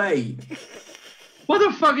it away. What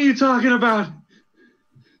the fuck are you talking about?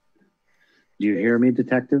 Do you hear me,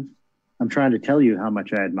 detective? I'm trying to tell you how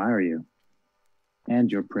much I admire you. And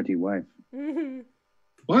your pretty wife.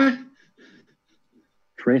 What?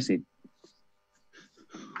 Tracy.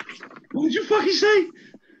 What did you fucking say?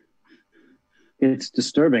 It's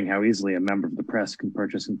disturbing how easily a member of the press can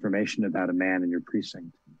purchase information about a man in your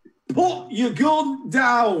precinct. Put your gun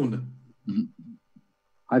down!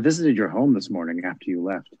 I visited your home this morning after you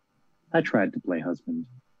left. I tried to play husband.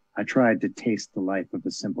 I tried to taste the life of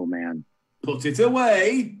a simple man. Put it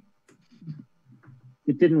away!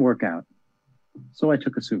 It didn't work out. So I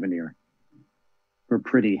took a souvenir. Her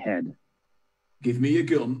pretty head. Give me your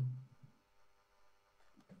gun.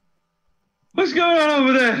 What's going on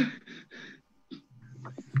over there?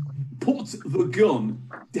 Put the gun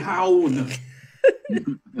down.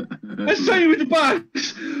 Let's tell you with the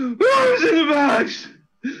bags. Who's in the bags?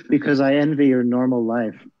 Because I envy your normal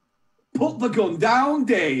life. Put the gun down,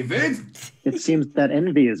 David. It seems that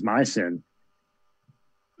envy is my sin.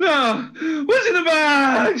 No. What's in the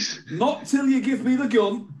bags? Not till you give me the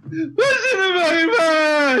gun. What's in the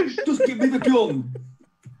bags? Just give me the gun.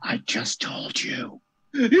 I just told you.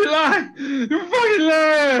 You lie! You fucking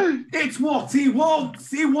lie! It's what he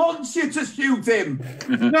wants! He wants you to shoot him!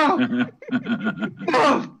 No!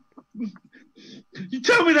 No! You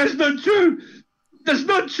tell me that's not true! That's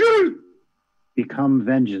not true! Become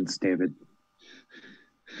vengeance, David.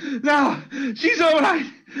 No! She's alright!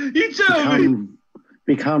 You tell me!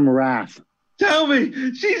 Become wrath. Tell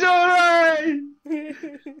me, she's all right.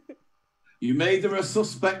 You made her a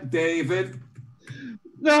suspect, David.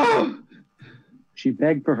 No. She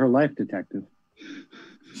begged for her life, Detective.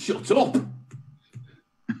 Shut up.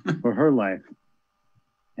 For her life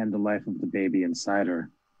and the life of the baby inside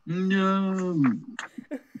her. No.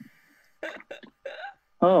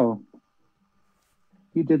 Oh,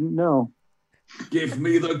 you didn't know. Give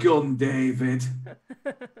me the gun, David.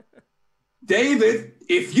 David,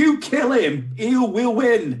 if you kill him, will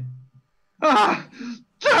win. Ah!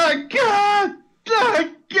 Thank God!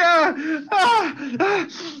 Thank God! Ah!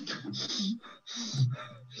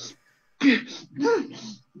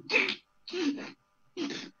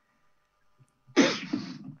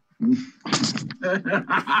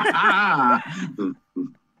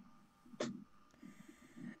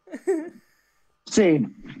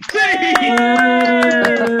 Scene.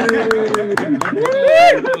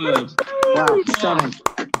 Wow, stunning.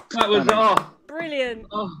 That was brilliant.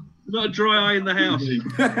 Oh, not a dry eye in the house.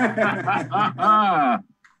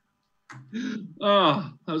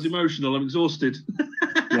 Oh, that was emotional. I'm exhausted.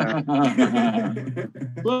 Yeah.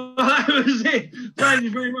 Well, that was it. Thank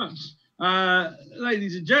you very much.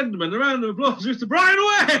 Ladies and gentlemen, a round of applause for Mr. Brian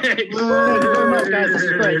Wecht. Thank you very much, guys. This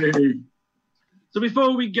is great. So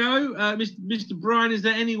before we go, Mr. Brian, is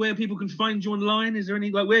there anywhere people can find you online? Is there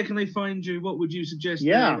any, where can they find you? What would you suggest?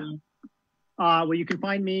 Yeah. Well, you can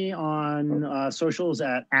find me on socials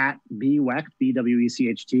at @bwecht,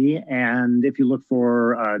 BWECHT. And if you look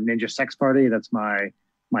for Ninja Sex Party, that's my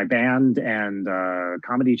band and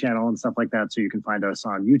comedy channel and stuff like that. So you can find us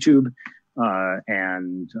on YouTube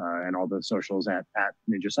and all the socials at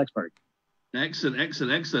Ninja Sex Party. Excellent,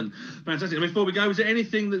 excellent, excellent. Fantastic. And before we go, is there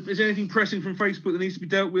anything pressing from Facebook that needs to be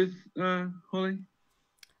dealt with, Holly?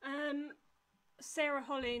 Sarah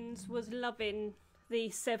Hollins was loving the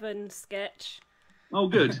Seven sketch. Oh,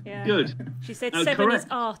 good, Yeah. good. She said Oh, Seven correct.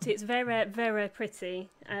 is art. It's very, very pretty.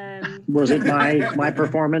 Was it my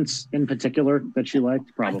performance in particular that she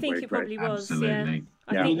liked? Probably. I think it probably was. Absolutely.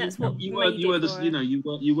 Yeah. I think that's what you made were it the for her.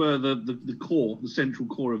 you were the core, the central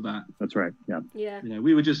core of that. That's right. Yeah. Yeah. You know,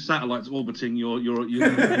 we were just satellites orbiting your.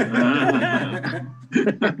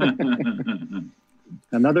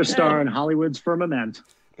 Another star in Hollywood's firmament.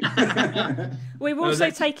 We were also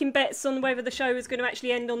taking bets on whether the show was going to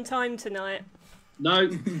actually end on time tonight. No,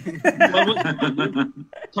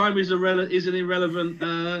 time is an irrelevant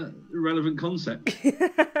concept.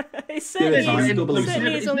 It certainly is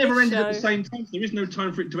It's on never this ended at the show. same time. There is no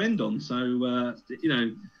time for it to end on. So you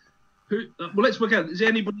know, well, let's work out. Is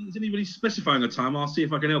anybody specifying a time? I'll see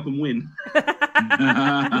if I can help them win.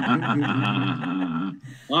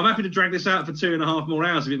 I'm happy to drag this out for 2.5 more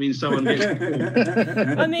hours if it means someone gets.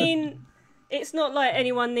 I mean, it's not like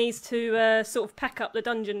anyone needs to sort of pack up the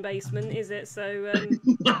dungeon basement, is it? So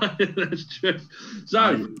that's true.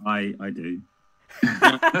 So I do.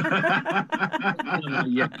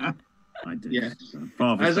 Yeah. I do. Yeah.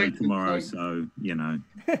 Father's Day tomorrow, so you know.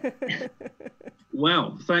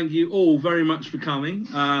 Well, thank you all very much for coming.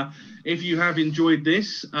 If you have enjoyed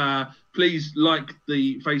this, please like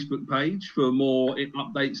the Facebook page for more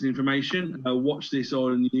updates and information. Watch this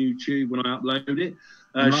on YouTube when I upload it.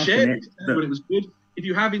 Share it when it was good. If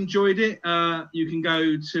you have enjoyed it, you can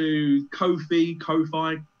go to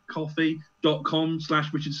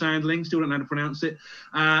coffee.com/Richard Sandling. Still don't know how to pronounce it.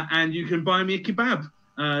 And you can buy me a kebab.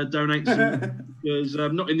 Donate some because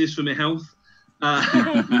I'm not in this for my health.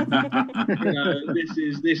 This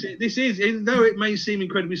is though it may seem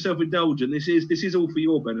incredibly self-indulgent, this is all for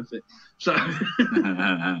your benefit. So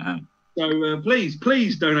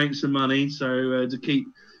please donate some money to keep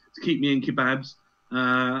me in kebabs.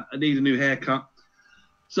 I need a new haircut.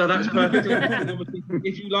 So that's perfect.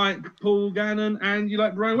 If you like Paul Gannon and you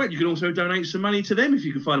like Brian Wecht, you can also donate some money to them if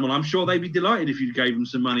you can find them on. I'm sure they'd be delighted if you gave them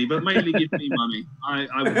some money, but mainly give me money. I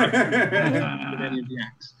would with any of the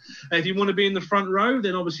acts. If you want to be in the front row,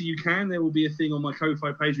 then obviously you can. There will be a thing on my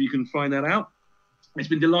Ko-Fi page where you can find that out. It's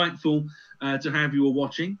been delightful to have you all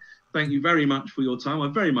watching. Thank you very much for your time. I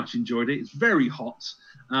very much enjoyed it. It's very hot.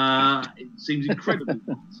 It seems incredibly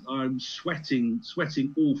hot. I'm sweating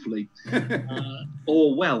awfully.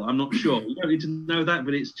 Or well, I'm not sure. You don't need to know that,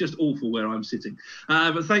 but it's just awful where I'm sitting.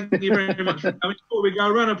 But thank you very much for coming. Before we go,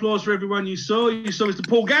 a round of applause for everyone you saw. You saw Mr.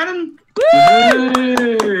 Paul Gannon. Yay! So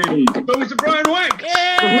Mr. Brian Wecht.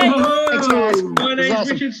 Thanks, guys. My name's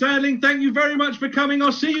Awesome. Richard Sandling. Thank you very much for coming.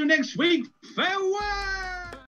 I'll see you next week. Farewell.